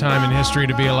great time in history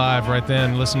to be alive right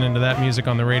then, listening to that music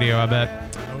on the radio, I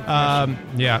bet.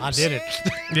 Yeah. I did it.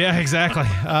 Yeah, exactly.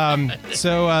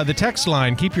 So the text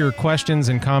line, keep your questions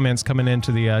and comments coming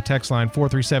into the text line,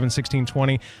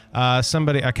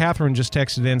 437-1620. Catherine just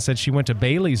texted in, said she went to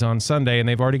Bailey's on Sunday, and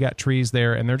they've already got trees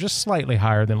there, and they're just slightly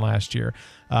higher than last year.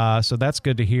 So that's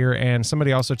good to hear. And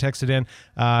somebody also texted in,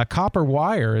 copper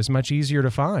wire is much easier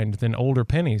to find than older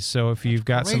pennies. So if you've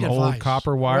got some old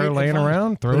copper wire laying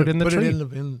around, throw it in the tree.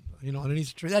 Put it in, underneath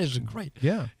the tree. That is great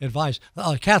advice.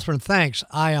 Catherine, thanks.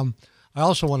 I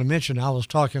also want to mention, I was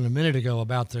talking a minute ago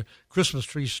about the Christmas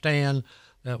tree stand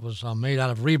that was made out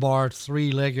of rebar,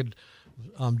 three-legged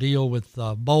deal with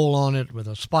a bowl on it with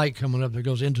a spike coming up that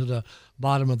goes into the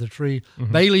bottom of the tree.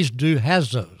 Mm-hmm. Bailey's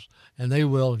has those. And they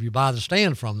will, if you buy the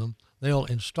stand from them, they'll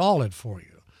install it for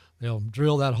you. They'll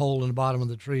drill that hole in the bottom of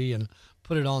the tree and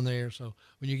put it on there. So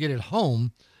when you get it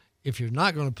home, if you're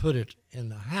not going to put it in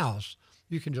the house,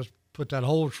 you can just put that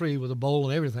whole tree with a bowl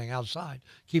and everything outside,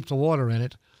 keep the water in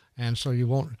it, and so you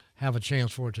won't have a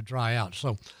chance for it to dry out.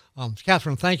 So,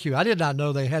 Catherine, thank you. I did not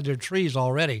know they had their trees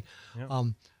already. Yep.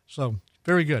 So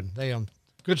very good. They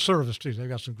good service, too. They've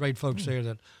got some great folks there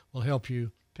that will help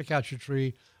you pick out your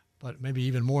tree. But maybe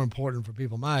even more important for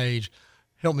people my age,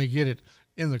 help me get it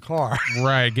in the car.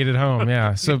 Right, get it home,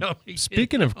 yeah. So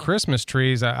speaking of Christmas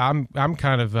trees, I'm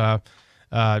kind of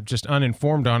just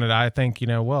uninformed on it. I think,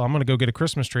 I'm going to go get a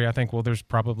Christmas tree. I think, there's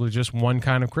probably just one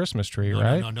kind of Christmas tree,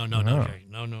 right? No, Jake.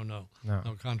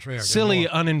 No, contrary. Silly,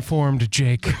 uninformed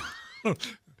Jake.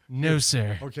 No,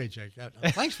 sir. Okay, Jake.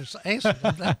 Thanks for answering.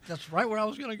 That's right where I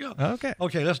was going to go.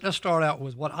 Okay, let's start out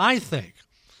with what I think,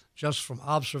 just from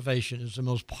observation, is the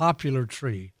most popular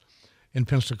tree in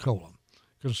Pensacola,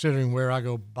 considering where I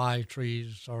go buy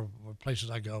trees or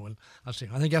places I go and I see.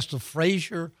 I think that's the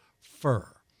Fraser fir.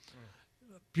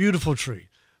 Beautiful tree,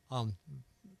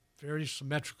 very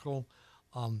symmetrical,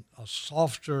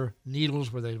 softer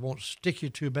needles where they won't stick you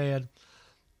too bad.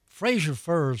 Fraser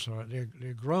firs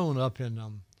they're grown up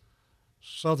in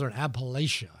southern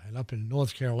Appalachia and up in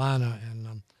North Carolina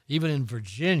and even in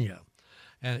Virginia.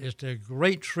 And they're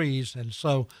great trees, and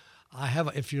so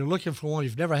if you're looking for one,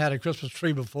 you've never had a Christmas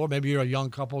tree before, maybe you're a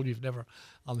young couple, you've never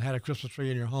had a Christmas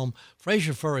tree in your home,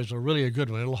 Fraser fir is really a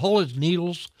good one. It'll hold its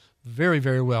needles very,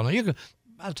 very well. Now,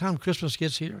 by the time Christmas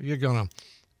gets here, you're going to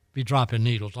be dropping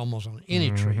needles almost on any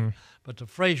tree. But the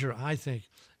Fraser, I think,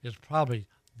 is probably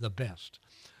the best.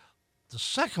 The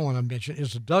second one I mentioned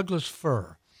is the Douglas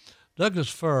fir. Douglas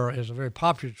fir is a very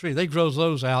popular tree. They grow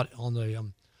those out on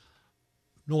the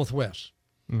Northwest.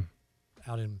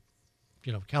 Out in,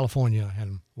 California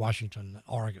and Washington,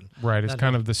 Oregon. Right, it's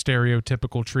kind of the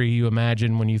stereotypical tree you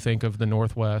imagine when you think of the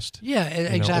Northwest. Yeah,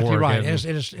 exactly right.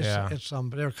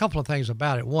 But there are a couple of things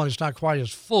about it. One, it's not quite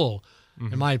as full,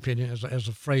 in my opinion, as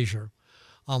a Fraser.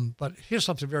 But here's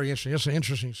something very interesting. It's an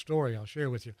interesting story I'll share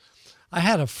with you. I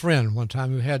had a friend one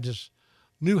time who had this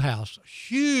new house,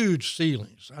 huge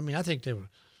ceilings. I mean, I think they were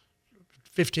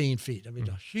 15 feet. I mean,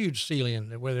 a huge ceiling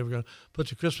where they were going to put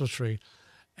the Christmas tree,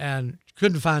 and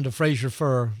couldn't find a Fraser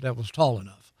fir that was tall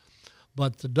enough.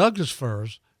 But the Douglas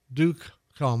firs do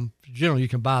come, generally you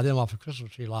can buy them off a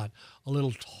Christmas tree lot, a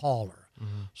little taller.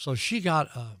 So she got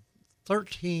a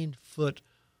 13-foot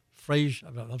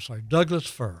Douglas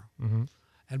fir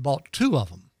and bought 2 of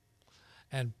them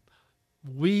and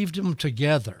weaved them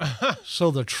together.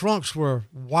 So the trunks were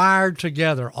wired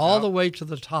together all the way to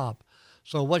the top.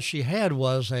 So what she had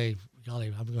was I'm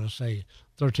going to say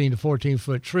 13 to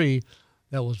 14-foot tree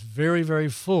that was very, very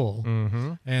full.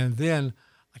 And then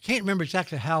I can't remember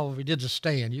exactly how we did the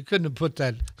stand. You couldn't have put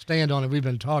that stand on it we've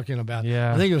been talking about.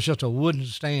 Yeah. I think it was just a wooden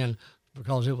stand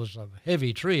because it was a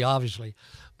heavy tree, obviously.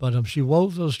 But she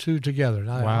wove those 2 together. And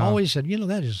I always said,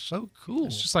 that is so cool.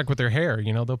 It's just like with their hair.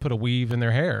 They'll put a weave in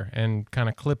their hair and kind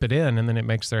of clip it in, and then it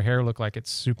makes their hair look like it's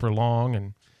super long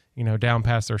and, down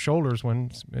past their shoulders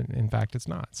when, in fact, it's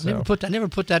not. So. I never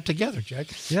put that together, Jack.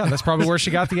 Yeah, that's probably where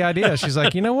she got the idea. She's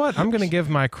like, you know what? I'm going to give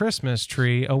my Christmas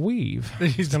tree a weave.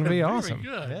 It's going to be awesome.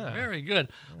 Very good. Yeah. Very good.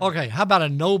 Okay, how about a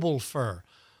noble fir?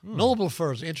 Noble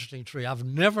fir is an interesting tree. I've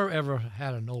never, ever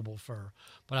had a noble fir,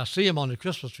 but I see them on the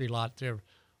Christmas tree lot. They're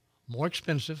more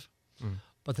expensive,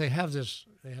 but they have a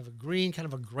green, kind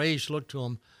of a grayish look to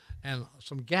them and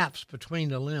some gaps between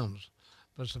the limbs.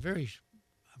 But it's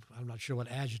I'm not sure what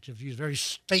adjective to use, very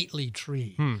stately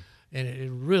tree. And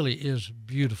it really is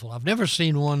beautiful. I've never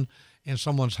seen one in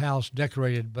someone's house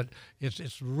decorated, but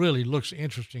it's really looks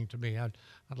interesting to me. I'd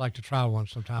like to try one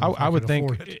sometime. I would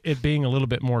think it being a little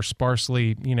bit more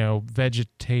sparsely,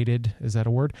 vegetated, is that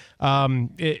a word?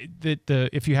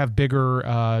 If you have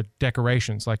bigger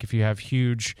decorations, like if you have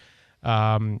huge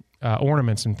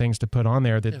ornaments and things to put on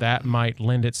there, that might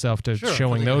lend itself to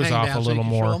showing those off a little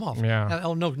more. Yeah.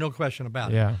 Oh, no question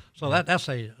about it. Yeah. So that's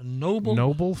a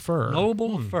noble fir.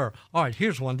 Noble fir. All right,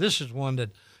 here's one. This is one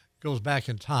that goes back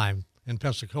in time in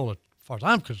Pensacola, as far as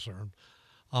I'm concerned,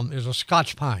 is a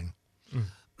Scotch pine.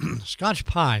 Scotch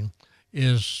pine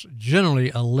is generally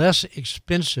a less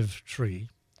expensive tree.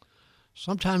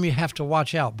 Sometimes you have to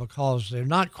watch out because the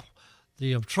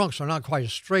trunks are not quite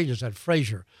as straight as that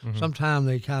Fraser. Sometimes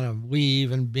they kind of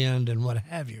weave and bend and what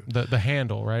have you. The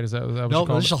handle, right? Is that what no, you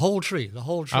call it? It's the whole tree. The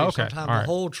whole tree. Oh, okay. Sometimes the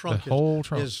whole trunk,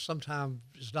 trunk is sometimes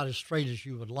it's not as straight as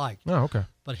you would like. Oh, okay.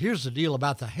 But here's the deal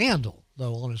about the handle,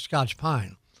 though, on a Scotch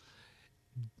pine.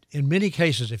 In many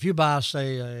cases, if you buy,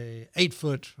 say, a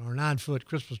 8-foot or 9-foot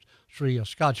Christmas tree, a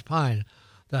Scotch pine,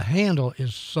 the handle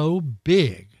is so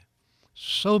big,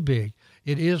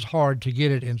 it is hard to get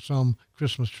it in some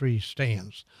Christmas tree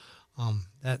stands.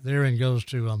 That therein goes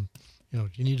to, you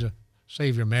need to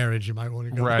save your marriage. You might want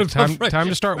to go. Right, time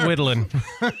to start whittling.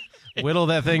 Whittle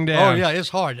that thing down. Oh yeah, it's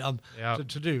hard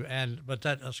to do. But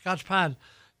that Scotch pine,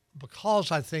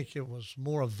 because I think it was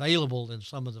more available than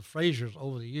some of the Frasers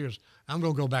over the years, I'm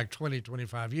going to go back 20,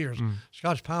 25 years.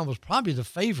 Scotch pine was probably the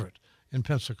favorite in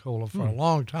Pensacola for a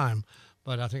long time,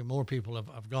 but I think more people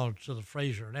have gone to the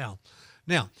Fraser now.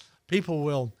 Now, people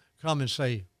will come and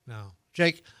say, now,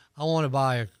 Jake, I want to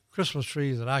buy a Christmas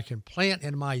tree that I can plant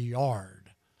in my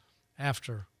yard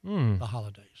after the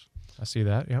holidays. I see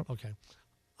that, yep. Okay.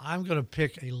 I'm going to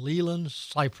pick a Leland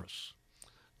cypress.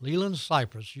 Leland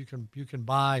cypress, you can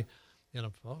buy in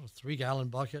a 3-gallon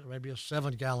bucket, maybe a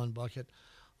 7-gallon bucket.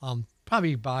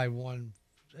 Probably buy one,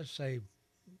 let's say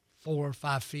 4 or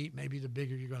 5 feet, maybe the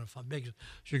bigger you're going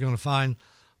to find.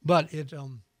 But it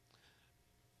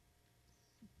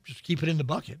just keep it in the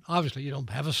bucket. Obviously, you don't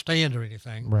have a stand or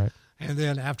anything. Right. And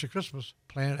then after Christmas,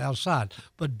 plant it outside.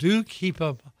 But do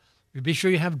be sure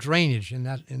you have drainage in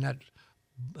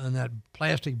that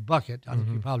plastic bucket. I think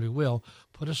you probably will.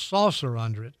 Put a saucer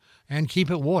under it and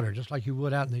keep it watered, just like you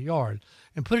would out in the yard.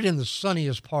 And put it in the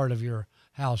sunniest part of your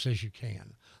house as you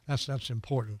can. That's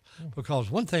important. Because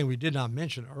one thing we did not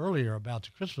mention earlier about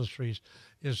the Christmas trees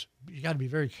is you got to be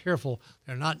very careful.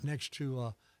 They're not next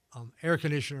to air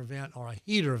conditioner vent or a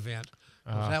heater vent,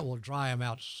 because that will dry them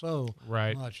out so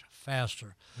much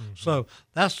faster. So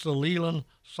that's the Leland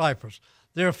cypress.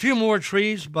 There are a few more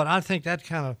trees, but I think that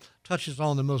kind of touches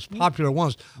on the most popular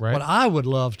ones. Right. What I would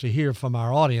love to hear from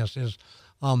our audience is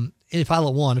if I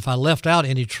left out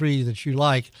any tree that you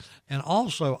like, and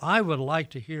also I would like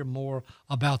to hear more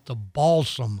about the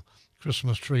balsam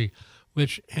Christmas tree,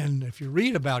 and if you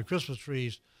read about Christmas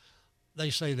trees, they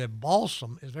say that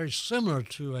balsam is very similar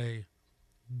to a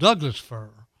Douglas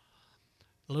fir,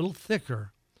 a little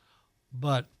thicker.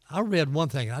 But I read one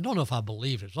thing, and I don't know if I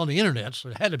believe it. It's on the internet, so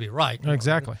it had to be right.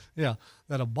 Exactly. Yeah,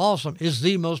 that a balsam is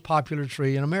the most popular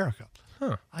tree in America.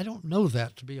 Huh. I don't know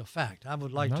that to be a fact. I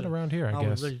would like not to. around here, I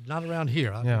guess. Not around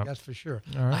here. I think that's for sure.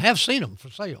 All right. I have seen them for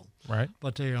sale. Right.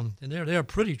 But they're a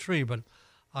pretty tree, but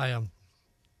I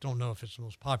don't know if it's the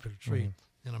most popular tree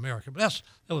in America. But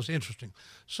that was interesting.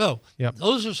 So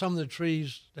those are some of the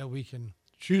trees that we can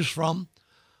choose from.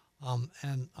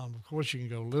 And of course, you can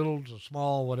go little to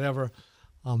small, whatever.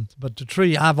 But the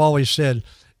tree, I've always said,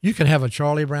 you can have a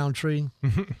Charlie Brown tree.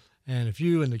 And if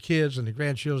you and the kids and the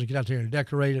grandchildren get out there and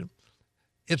decorate it,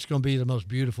 it's going to be the most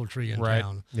beautiful tree in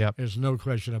town. Yep. There's no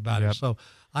question about it. So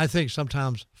I think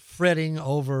sometimes fretting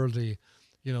over the,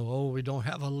 we don't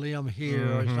have a limb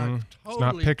here. It's not totally it's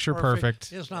not picture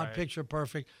perfect. It's not picture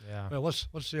perfect. Yeah. Well,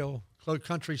 what's the old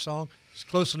country song? It's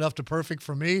close enough to perfect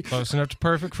for me. Close enough to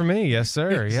perfect for me. Yes,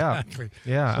 sir. Exactly.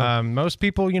 Yeah. So, most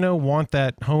people, want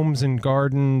that homes and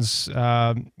gardens,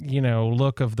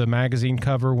 look of the magazine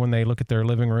cover when they look at their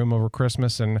living room over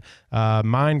Christmas. And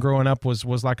mine growing up was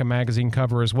like a magazine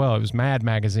cover as well. It was Mad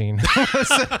Magazine.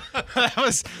 that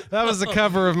was the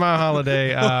cover of my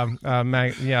holiday.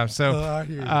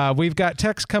 So we've got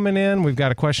text coming in. We've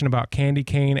got a question about candy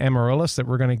cane amaryllis that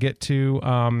we're going to get to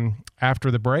after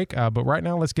the break. But right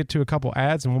now, let's get to a couple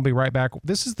ads, and we'll be right back.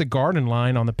 This is the Garden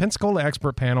Line on the Pensacola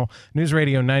Expert Panel, News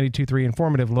Radio 92.3,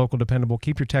 informative, local, dependable.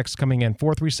 Keep your texts coming in,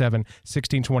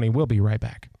 437-1620. We'll be right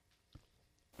back.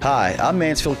 Hi, I'm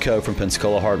Mansfield Coe from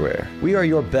Pensacola Hardware. We are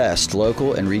your best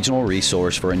local and regional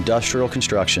resource for industrial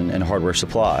construction and hardware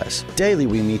supplies. Daily,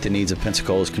 we meet the needs of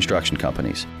Pensacola's construction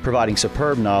companies, providing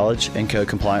superb knowledge and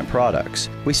code-compliant products.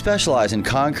 We specialize in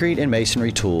concrete and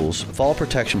masonry tools, fall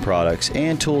protection products,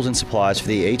 and tools and supplies for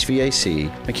the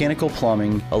HVAC, mechanical,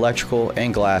 plumbing, electrical,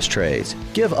 and glass trades.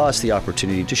 Give us the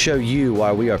opportunity to show you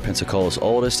why we are Pensacola's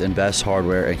oldest and best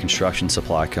hardware and construction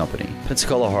supply company.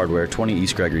 Pensacola Hardware, 20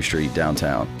 East Gregory Street,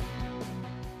 downtown.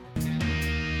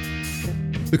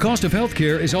 The cost of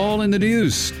healthcare is all in the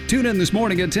news. Tune in this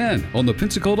morning at 10 on the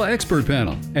Pensacola Expert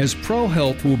Panel, as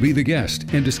ProHealth will be the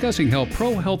guest and discussing how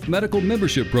ProHealth medical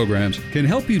membership programs can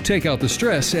help you take out the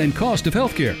stress and cost of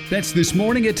healthcare. That's this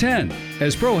morning at 10,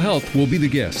 as ProHealth will be the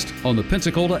guest on the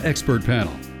Pensacola Expert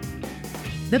Panel.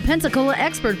 The Pensacola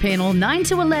Expert Panel, 9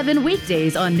 to 11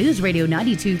 weekdays on News Radio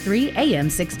 92.3 AM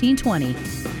 1620.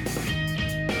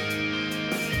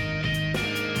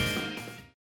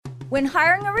 When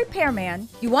hiring a repairman,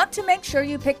 you want to make sure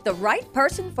you pick the right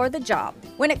person for the job.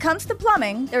 When it comes to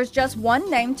plumbing, there's just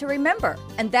one name to remember,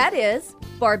 and that is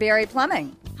Barberry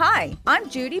Plumbing. Hi, I'm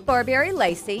Judy Barberry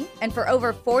Lacey, and for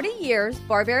over 40 years,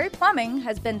 Barberry Plumbing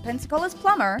has been Pensacola's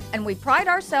plumber, and we pride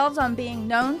ourselves on being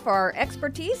known for our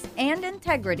expertise and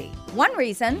integrity. One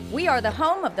reason, we are the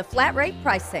home of the flat rate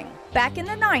pricing. Back in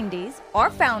the 90s, our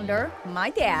founder, my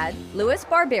dad, Louis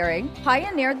Barberry,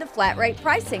 pioneered the flat rate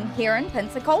pricing here in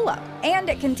Pensacola, and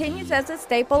it continues as a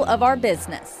staple of our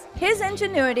business. His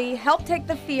ingenuity helped take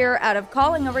the fear out of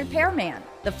calling a repairman.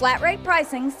 The flat rate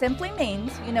pricing simply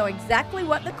means you know exactly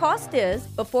what the cost is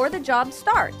before the job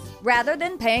starts, rather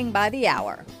than paying by the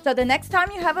hour. So the next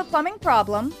time you have a plumbing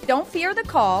problem, don't fear the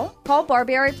call. Call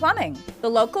Barberry Plumbing, the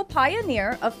local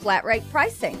pioneer of flat rate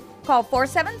pricing. Call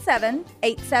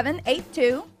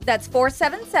 477-8782. That's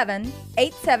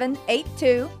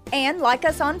 477-8782. And like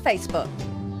us on Facebook.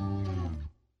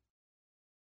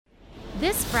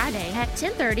 This Friday at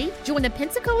 10:30, join the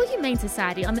Pensacola Humane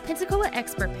Society on the Pensacola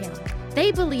Expert Panel.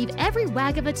 They believe every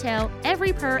wag of a tail,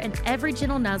 every purr, and every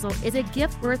gentle nuzzle is a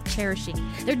gift worth cherishing.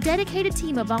 Their dedicated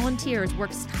team of volunteers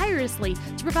works tirelessly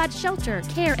to provide shelter,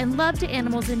 care, and love to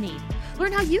animals in need.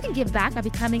 Learn how you can give back by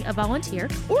becoming a volunteer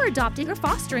or adopting or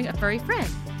fostering a furry friend.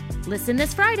 Listen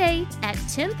this Friday at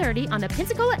 10:30 on the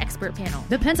Pensacola Expert Panel.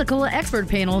 The Pensacola Expert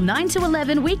Panel, 9 to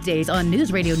 11 weekdays on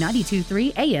News Radio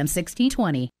 92.3 AM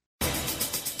 1620.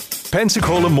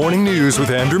 Pensacola Morning News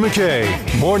with Andrew McKay.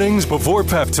 Mornings before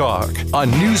Pep Talk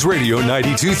on News Radio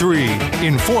 92.3.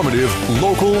 Informative,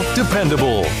 local,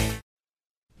 dependable.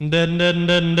 Love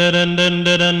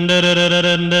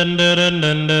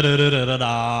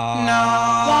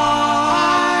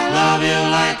you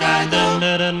like I do.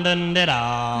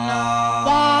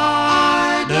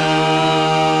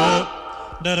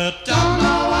 Don't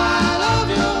know why I love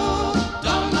you.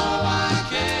 Don't know why I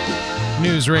care.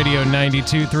 News Radio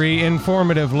 92.3,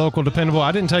 informative, local, dependable.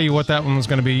 I didn't tell you what that one was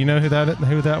going to be. You know who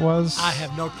that was? I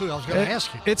have no clue. I was going to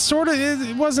ask you.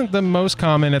 It wasn't the most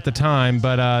common at the time,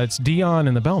 but it's Dion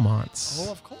and the Belmonts.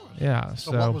 Oh, of course. Yeah.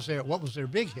 So what was their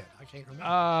big hit? I can't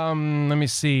remember. Let me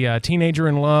see. Teenager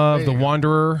in Love, The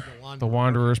Wanderer. The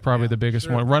Wanderer is probably the biggest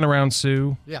sure. one. Run Around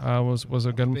Sue Yeah. was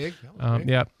a good one. Big. That was big.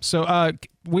 Yeah. So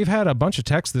we've had a bunch of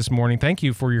texts this morning. Thank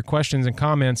you for your questions and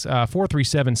comments.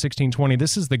 437-1620.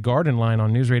 This is the Garden Line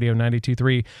on News Radio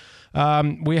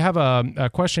 92.3. We have a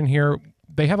question here.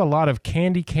 They have a lot of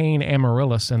candy cane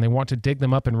amaryllis, and they want to dig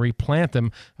them up and replant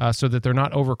them so that they're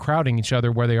not overcrowding each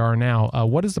other where they are now.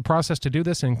 What is the process to do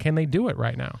this, and can they do it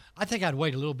right now? I think I'd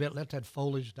wait a little bit, let that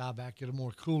foliage die back, get a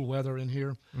more cool weather in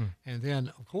here. And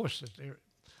then, of course,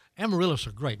 amaryllis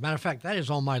are great. Matter of fact, that is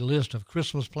on my list of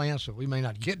Christmas plants that we may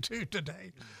not get to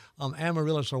today.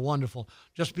 Amaryllis are wonderful.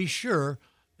 Just be sure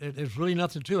there's really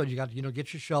nothing to it. You got to,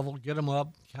 get your shovel, get them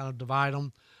up, kind of divide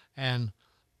them, and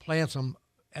plant them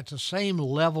at the same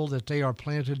level that they are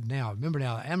planted now. Remember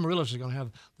now, amaryllis is going to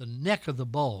have the neck of the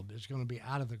bulb is going to be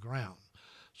out of the ground.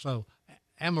 So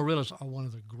amaryllis are one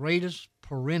of the greatest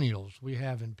perennials we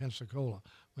have in Pensacola.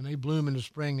 When they bloom in the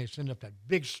spring, they send up that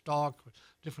big stalk with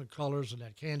different colors, and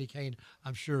that candy cane,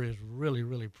 I'm sure, is really,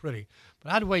 really pretty.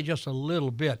 But I'd wait just a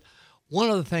little bit. One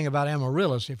other thing about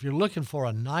amaryllis, if you're looking for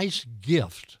a nice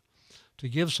gift to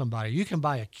give somebody, you can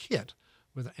buy a kit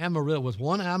with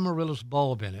one amaryllis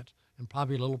bulb in it, and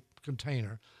probably a little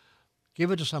container.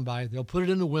 Give it to somebody. They'll put it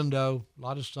in the window, a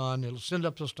lot of sun. It'll send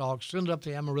up the stalk, send up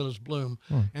the amaryllis bloom.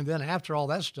 And then after all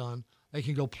that's done, they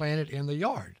can go plant it in the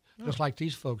yard, just like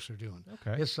these folks are doing.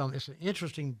 Okay. It's an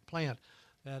interesting plant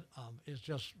that is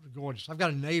just gorgeous. I've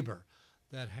got a neighbor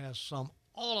that has some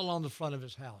all along the front of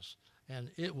his house,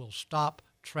 and it will stop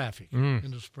traffic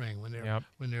in the spring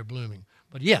when they're blooming.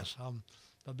 But yes,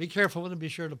 but be careful with them. Be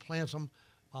sure to plant them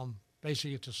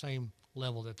basically at the same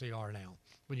level that they are now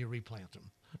when you replant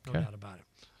them. No doubt about it.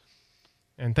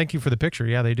 And thank you for the picture.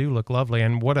 Yeah, they do look lovely.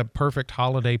 And what a perfect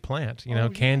holiday plant.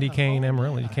 Candy cane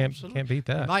amaryllis. You can't beat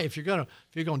that. If you're gonna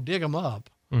dig them up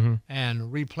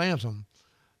and replant them,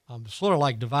 sort of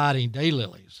like dividing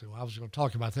daylilies. So I was going to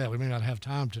talk about that. We may not have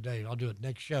time today. I'll do it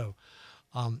next show.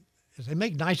 They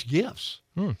make nice gifts.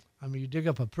 I mean, you dig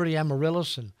up a pretty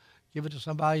amaryllis and give it to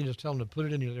somebody. You just tell them to put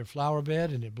it in their flower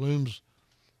bed, and it blooms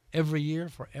every year,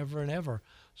 forever and ever.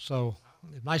 So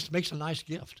it makes a nice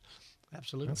gift.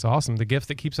 Absolutely. That's awesome. The gift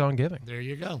that keeps on giving. There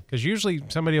you go. Because usually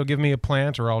somebody will give me a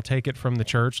plant, or I'll take it from the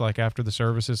church, like after the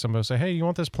services. Somebody will say, "Hey, you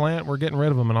want this plant? We're getting rid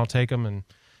of them," and I'll take them. And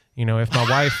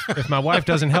if my wife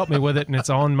doesn't help me with it, and it's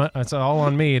all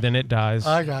on me, then it dies.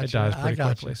 I got you. It dies pretty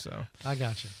quickly. You. So I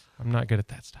got you. I'm not good at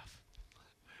that stuff.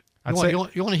 You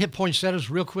want to hit poinsettias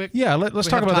real quick? Yeah, let's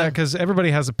talk about that, because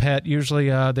everybody has a pet usually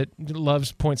that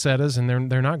loves poinsettias, and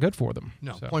they're not good for them.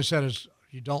 No, poinsettias,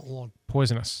 you don't want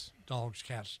poisonous dogs,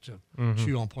 cats to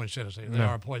chew on poinsettias. They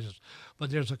are poisonous. But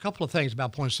there's a couple of things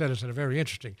about poinsettias that are very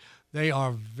interesting. They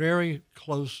are very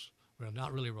close, well,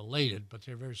 not really related, but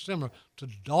they're very similar to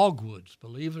dogwoods,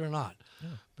 believe it or not,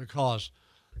 because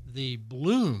the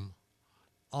bloom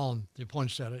on the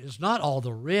poinsettia is not all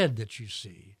the red that you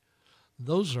see.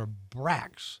 Those are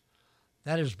bracts.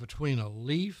 That is between a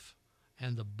leaf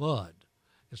and the bud.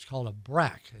 It's called a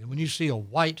bract. And when you see a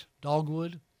white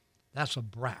dogwood, that's a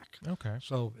bract. Okay.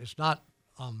 So it's not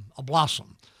a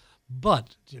blossom.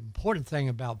 But the important thing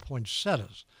about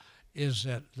poinsettias is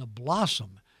that the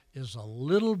blossom is a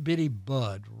little bitty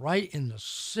bud right in the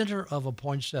center of a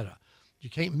poinsettia. You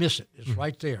can't miss it. It's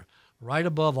right there. Right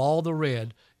above all the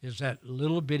red is that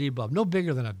little bitty bud, no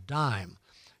bigger than a dime.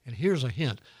 And here's a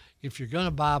hint. If you're going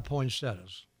to buy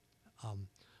poinsettias,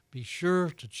 be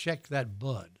sure to check that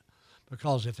bud,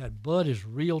 because if that bud is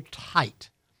real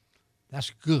tight, that's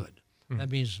good.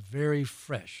 That means very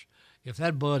fresh. If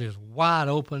that bud is wide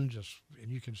open,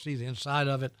 and you can see the inside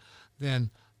of it,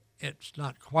 then it's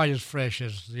not quite as fresh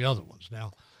as the other ones.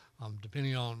 Now,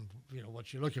 depending on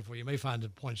what you're looking for, you may find the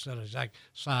poinsettia exact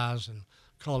size and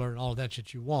color and all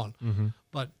that you want.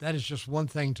 But that is just one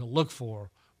thing to look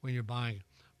for when you're buying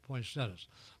poinsettias.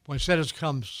 Poinsettias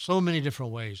come so many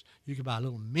different ways. You can buy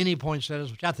little mini poinsettias,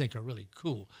 which I think are really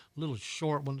cool, little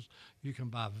short ones. You can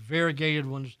buy variegated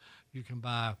ones. You can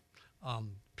buy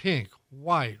pink,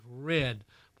 white, red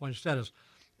poinsettias.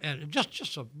 And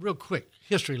just a real quick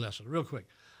history lesson, real quick.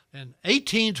 In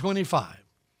 1825,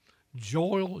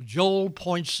 Joel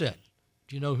Poinsett.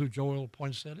 Do you know who Joel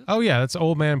Poinsett is? Oh, yeah, that's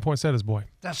old man Poinsettia's boy.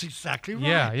 That's exactly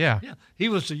right. Yeah. He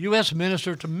was the U.S.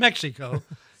 minister to Mexico.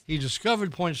 He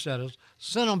discovered poinsettias,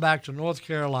 sent them back to North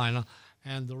Carolina,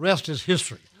 and the rest is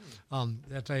history.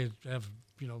 That they have,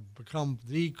 become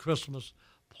the Christmas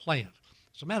plant.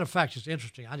 As a matter of fact, it's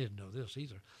interesting. I didn't know this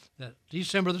either. That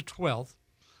December the 12th,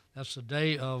 that's the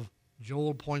day of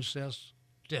Joel Poinsett's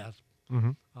death,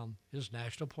 is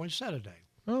National Poinsettia Day.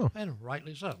 And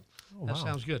rightly so. Oh, that wow.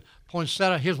 sounds good.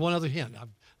 Poinsettia, here's one other hint.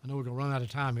 I know we're going to run out of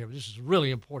time here, but this is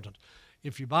really important.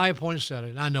 If you buy a poinsettia,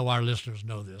 and I know our listeners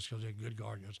know this because they're good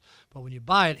gardeners, but when you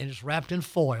buy it and it's wrapped in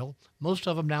foil, most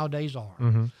of them nowadays are,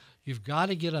 you've got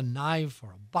to get a knife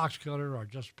or a box cutter or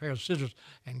just a pair of scissors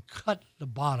and cut the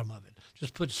bottom of it.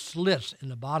 Just put slits in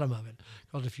the bottom of it,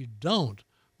 because if you don't,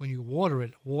 when you water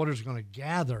it, water's going to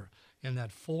gather in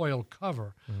that foil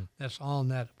cover that's on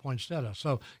that poinsettia.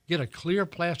 So get a clear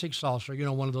plastic saucer,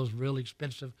 one of those really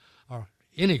expensive or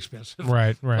inexpensive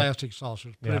plastic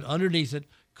saucers. Put it underneath it,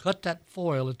 cut that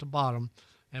foil at the bottom,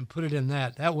 and put it in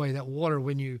that. That way, that water,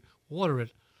 when you water it,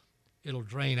 it'll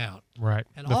drain out. Right.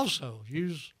 And also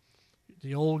use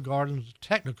the old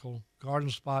technical garden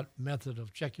spot method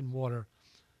of checking water.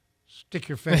 Stick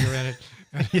your finger in it,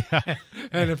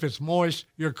 and if it's moist,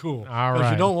 you're cool. All because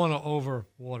right. you don't want to over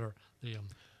water the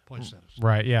poinsettias.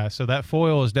 Right, yeah. So that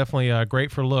foil is definitely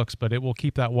great for looks, but it will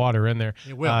keep that water in there.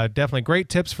 It will. Definitely great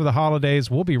tips for the holidays.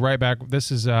 We'll be right back.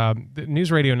 This is News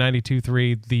Radio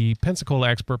 92.3, the Pensacola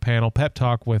Expert Panel, Pep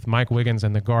Talk with Mike Wiggins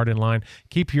and the Garden Line.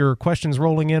 Keep your questions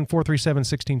rolling in,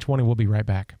 437-1620. We'll be right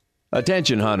back.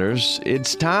 Attention hunters,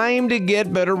 it's time to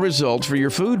get better results for your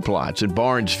food plots, and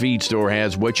Barnes Feed Store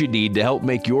has what you need to help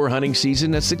make your hunting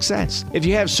season a success. If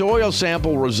you have soil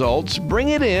sample results, bring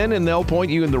it in and they'll point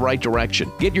you in the right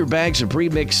direction. Get your bags of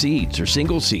pre-mixed seeds or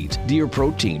single seeds, deer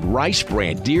protein, rice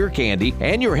bran, deer candy,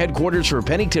 and your headquarters for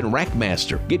Pennington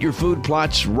Rackmaster. Get your food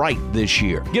plots right this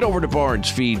year. Get over to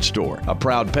Barnes Feed Store, a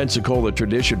proud Pensacola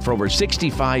tradition for over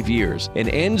 65 years, in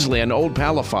Ensley on Old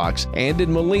Palafox and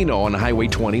in Molino on Highway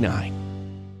 29.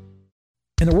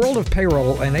 In the world of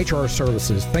payroll and HR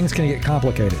services, things can get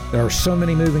complicated. There are so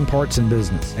many moving parts in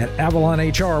business. At Avalon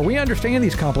HR, we understand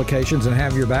these complications and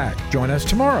have your back. Join us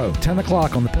tomorrow, 10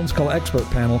 o'clock on the Pensacola Expert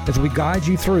Panel, as we guide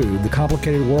you through the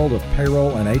complicated world of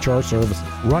payroll and HR services.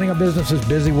 Running a business is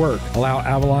busy work. Allow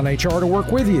Avalon HR to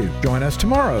work with you. Join us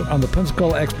tomorrow on the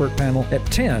Pensacola Expert Panel at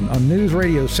 10 on News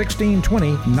Radio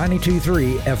 1620,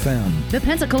 92.3 FM. The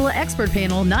Pensacola Expert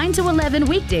Panel, 9 to 11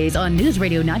 weekdays on News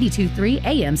Radio 92.3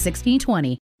 AM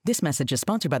 1620. This message is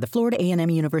sponsored by the Florida A&M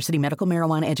University Medical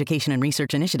Marijuana Education and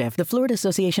Research Initiative, the Florida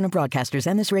Association of Broadcasters,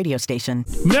 and this radio station.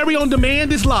 Mary on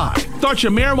Demand is live. Start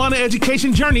your marijuana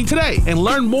education journey today and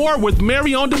learn more with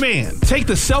Mary on Demand. Take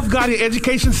the self-guided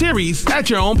education series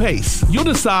at your own pace. You'll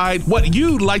decide what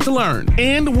you'd like to learn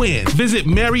and when. Visit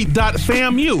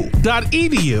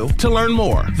mary.famu.edu to learn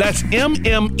more. That's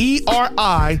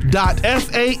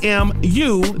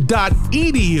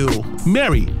mmeri.famu.edu.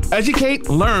 Mary, educate,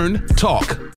 learn,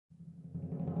 talk.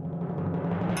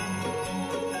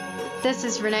 This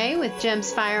is Renee with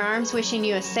Jim's Firearms wishing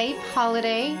you a safe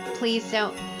holiday. Please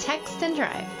don't text and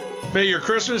drive. May your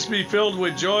Christmas be filled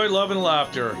with joy, love, and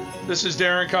laughter. This is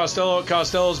Darren Costello at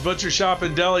Costello's Butcher Shop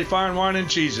and Deli Fine Wine and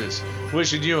Cheeses,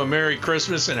 wishing you a Merry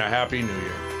Christmas and a Happy New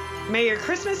Year. May your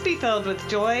Christmas be filled with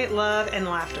joy, love, and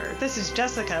laughter. This is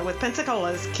Jessica with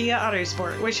Pensacola's Kia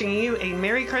Autosport, wishing you a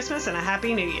Merry Christmas and a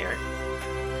Happy New Year.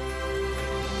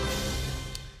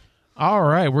 All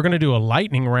right, we're going to do a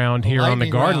lightning round here on the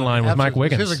Garden Line with Mike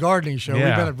Wiggins. This is a gardening show.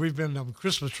 Yeah. We've been on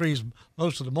Christmas trees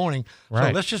most of the morning. Right.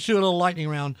 So let's just do a little lightning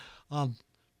round.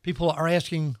 People are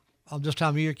asking this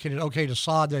time of year, can it okay to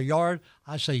sod their yard?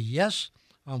 I say yes.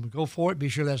 Go for it. Be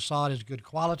sure that sod is good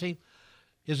quality.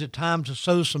 Is it time to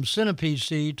sow some centipede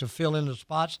seed to fill in the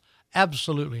spots?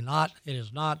 Absolutely not. It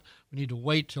is not. We need to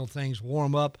wait till things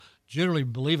warm up. Generally,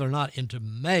 believe it or not, into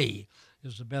May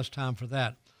is the best time for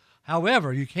that.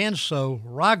 However, you can sow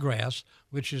ryegrass,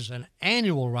 which is an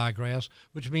annual ryegrass,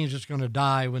 which means it's going to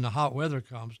die when the hot weather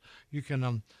comes. You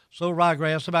can sow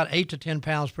ryegrass about 8 to 10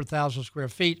 pounds per 1,000 square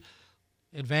feet.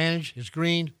 Advantage is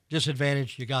green.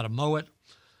 Disadvantage, you got to mow it.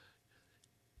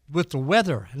 With the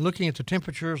weather and looking at the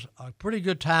temperatures, a pretty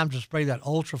good time to spray that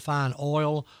ultra-fine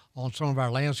oil on some of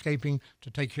our landscaping to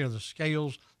take care of the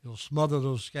scales. It'll smother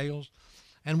those scales.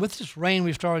 And with this rain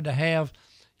we've started to have,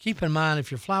 keep in mind if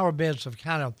your flower beds have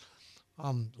kind of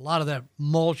a lot of that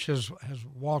mulch has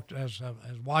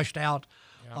washed out.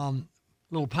 Yeah.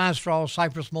 Little pine straw,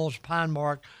 cypress mulch, pine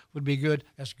bark would be good.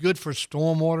 That's good for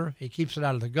stormwater. It keeps it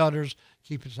out of the gutters,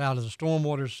 keeps it out of the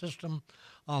stormwater system.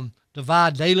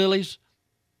 Divide daylilies.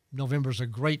 November's a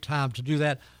great time to do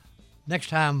that. Next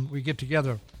time we get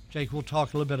together, Jake, we'll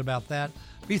talk a little bit about that.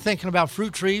 Be thinking about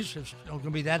fruit trees. It's going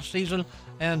to be that season,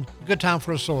 and a good time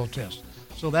for a soil test.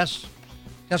 So that's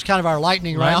kind of our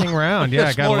lightning round. Lightning round,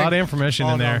 yeah. Got a lot of information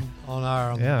in there. On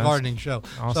our gardening show.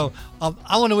 Awesome. So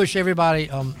I want to wish everybody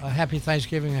a happy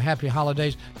Thanksgiving and happy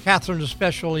holidays. Catherine,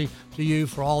 especially to you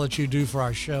for all that you do for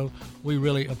our show. We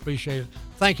really appreciate it.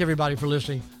 Thank everybody for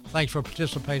listening. Thanks for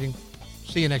participating.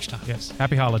 See you next time. Yes.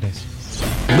 Happy holidays.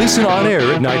 Listen on air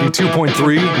at 92.3,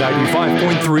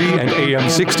 95.3, and AM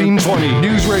 1620.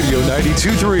 News Radio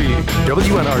 92.3.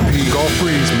 WNRP Gulf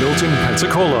Breeze, Milton,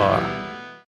 Pensacola.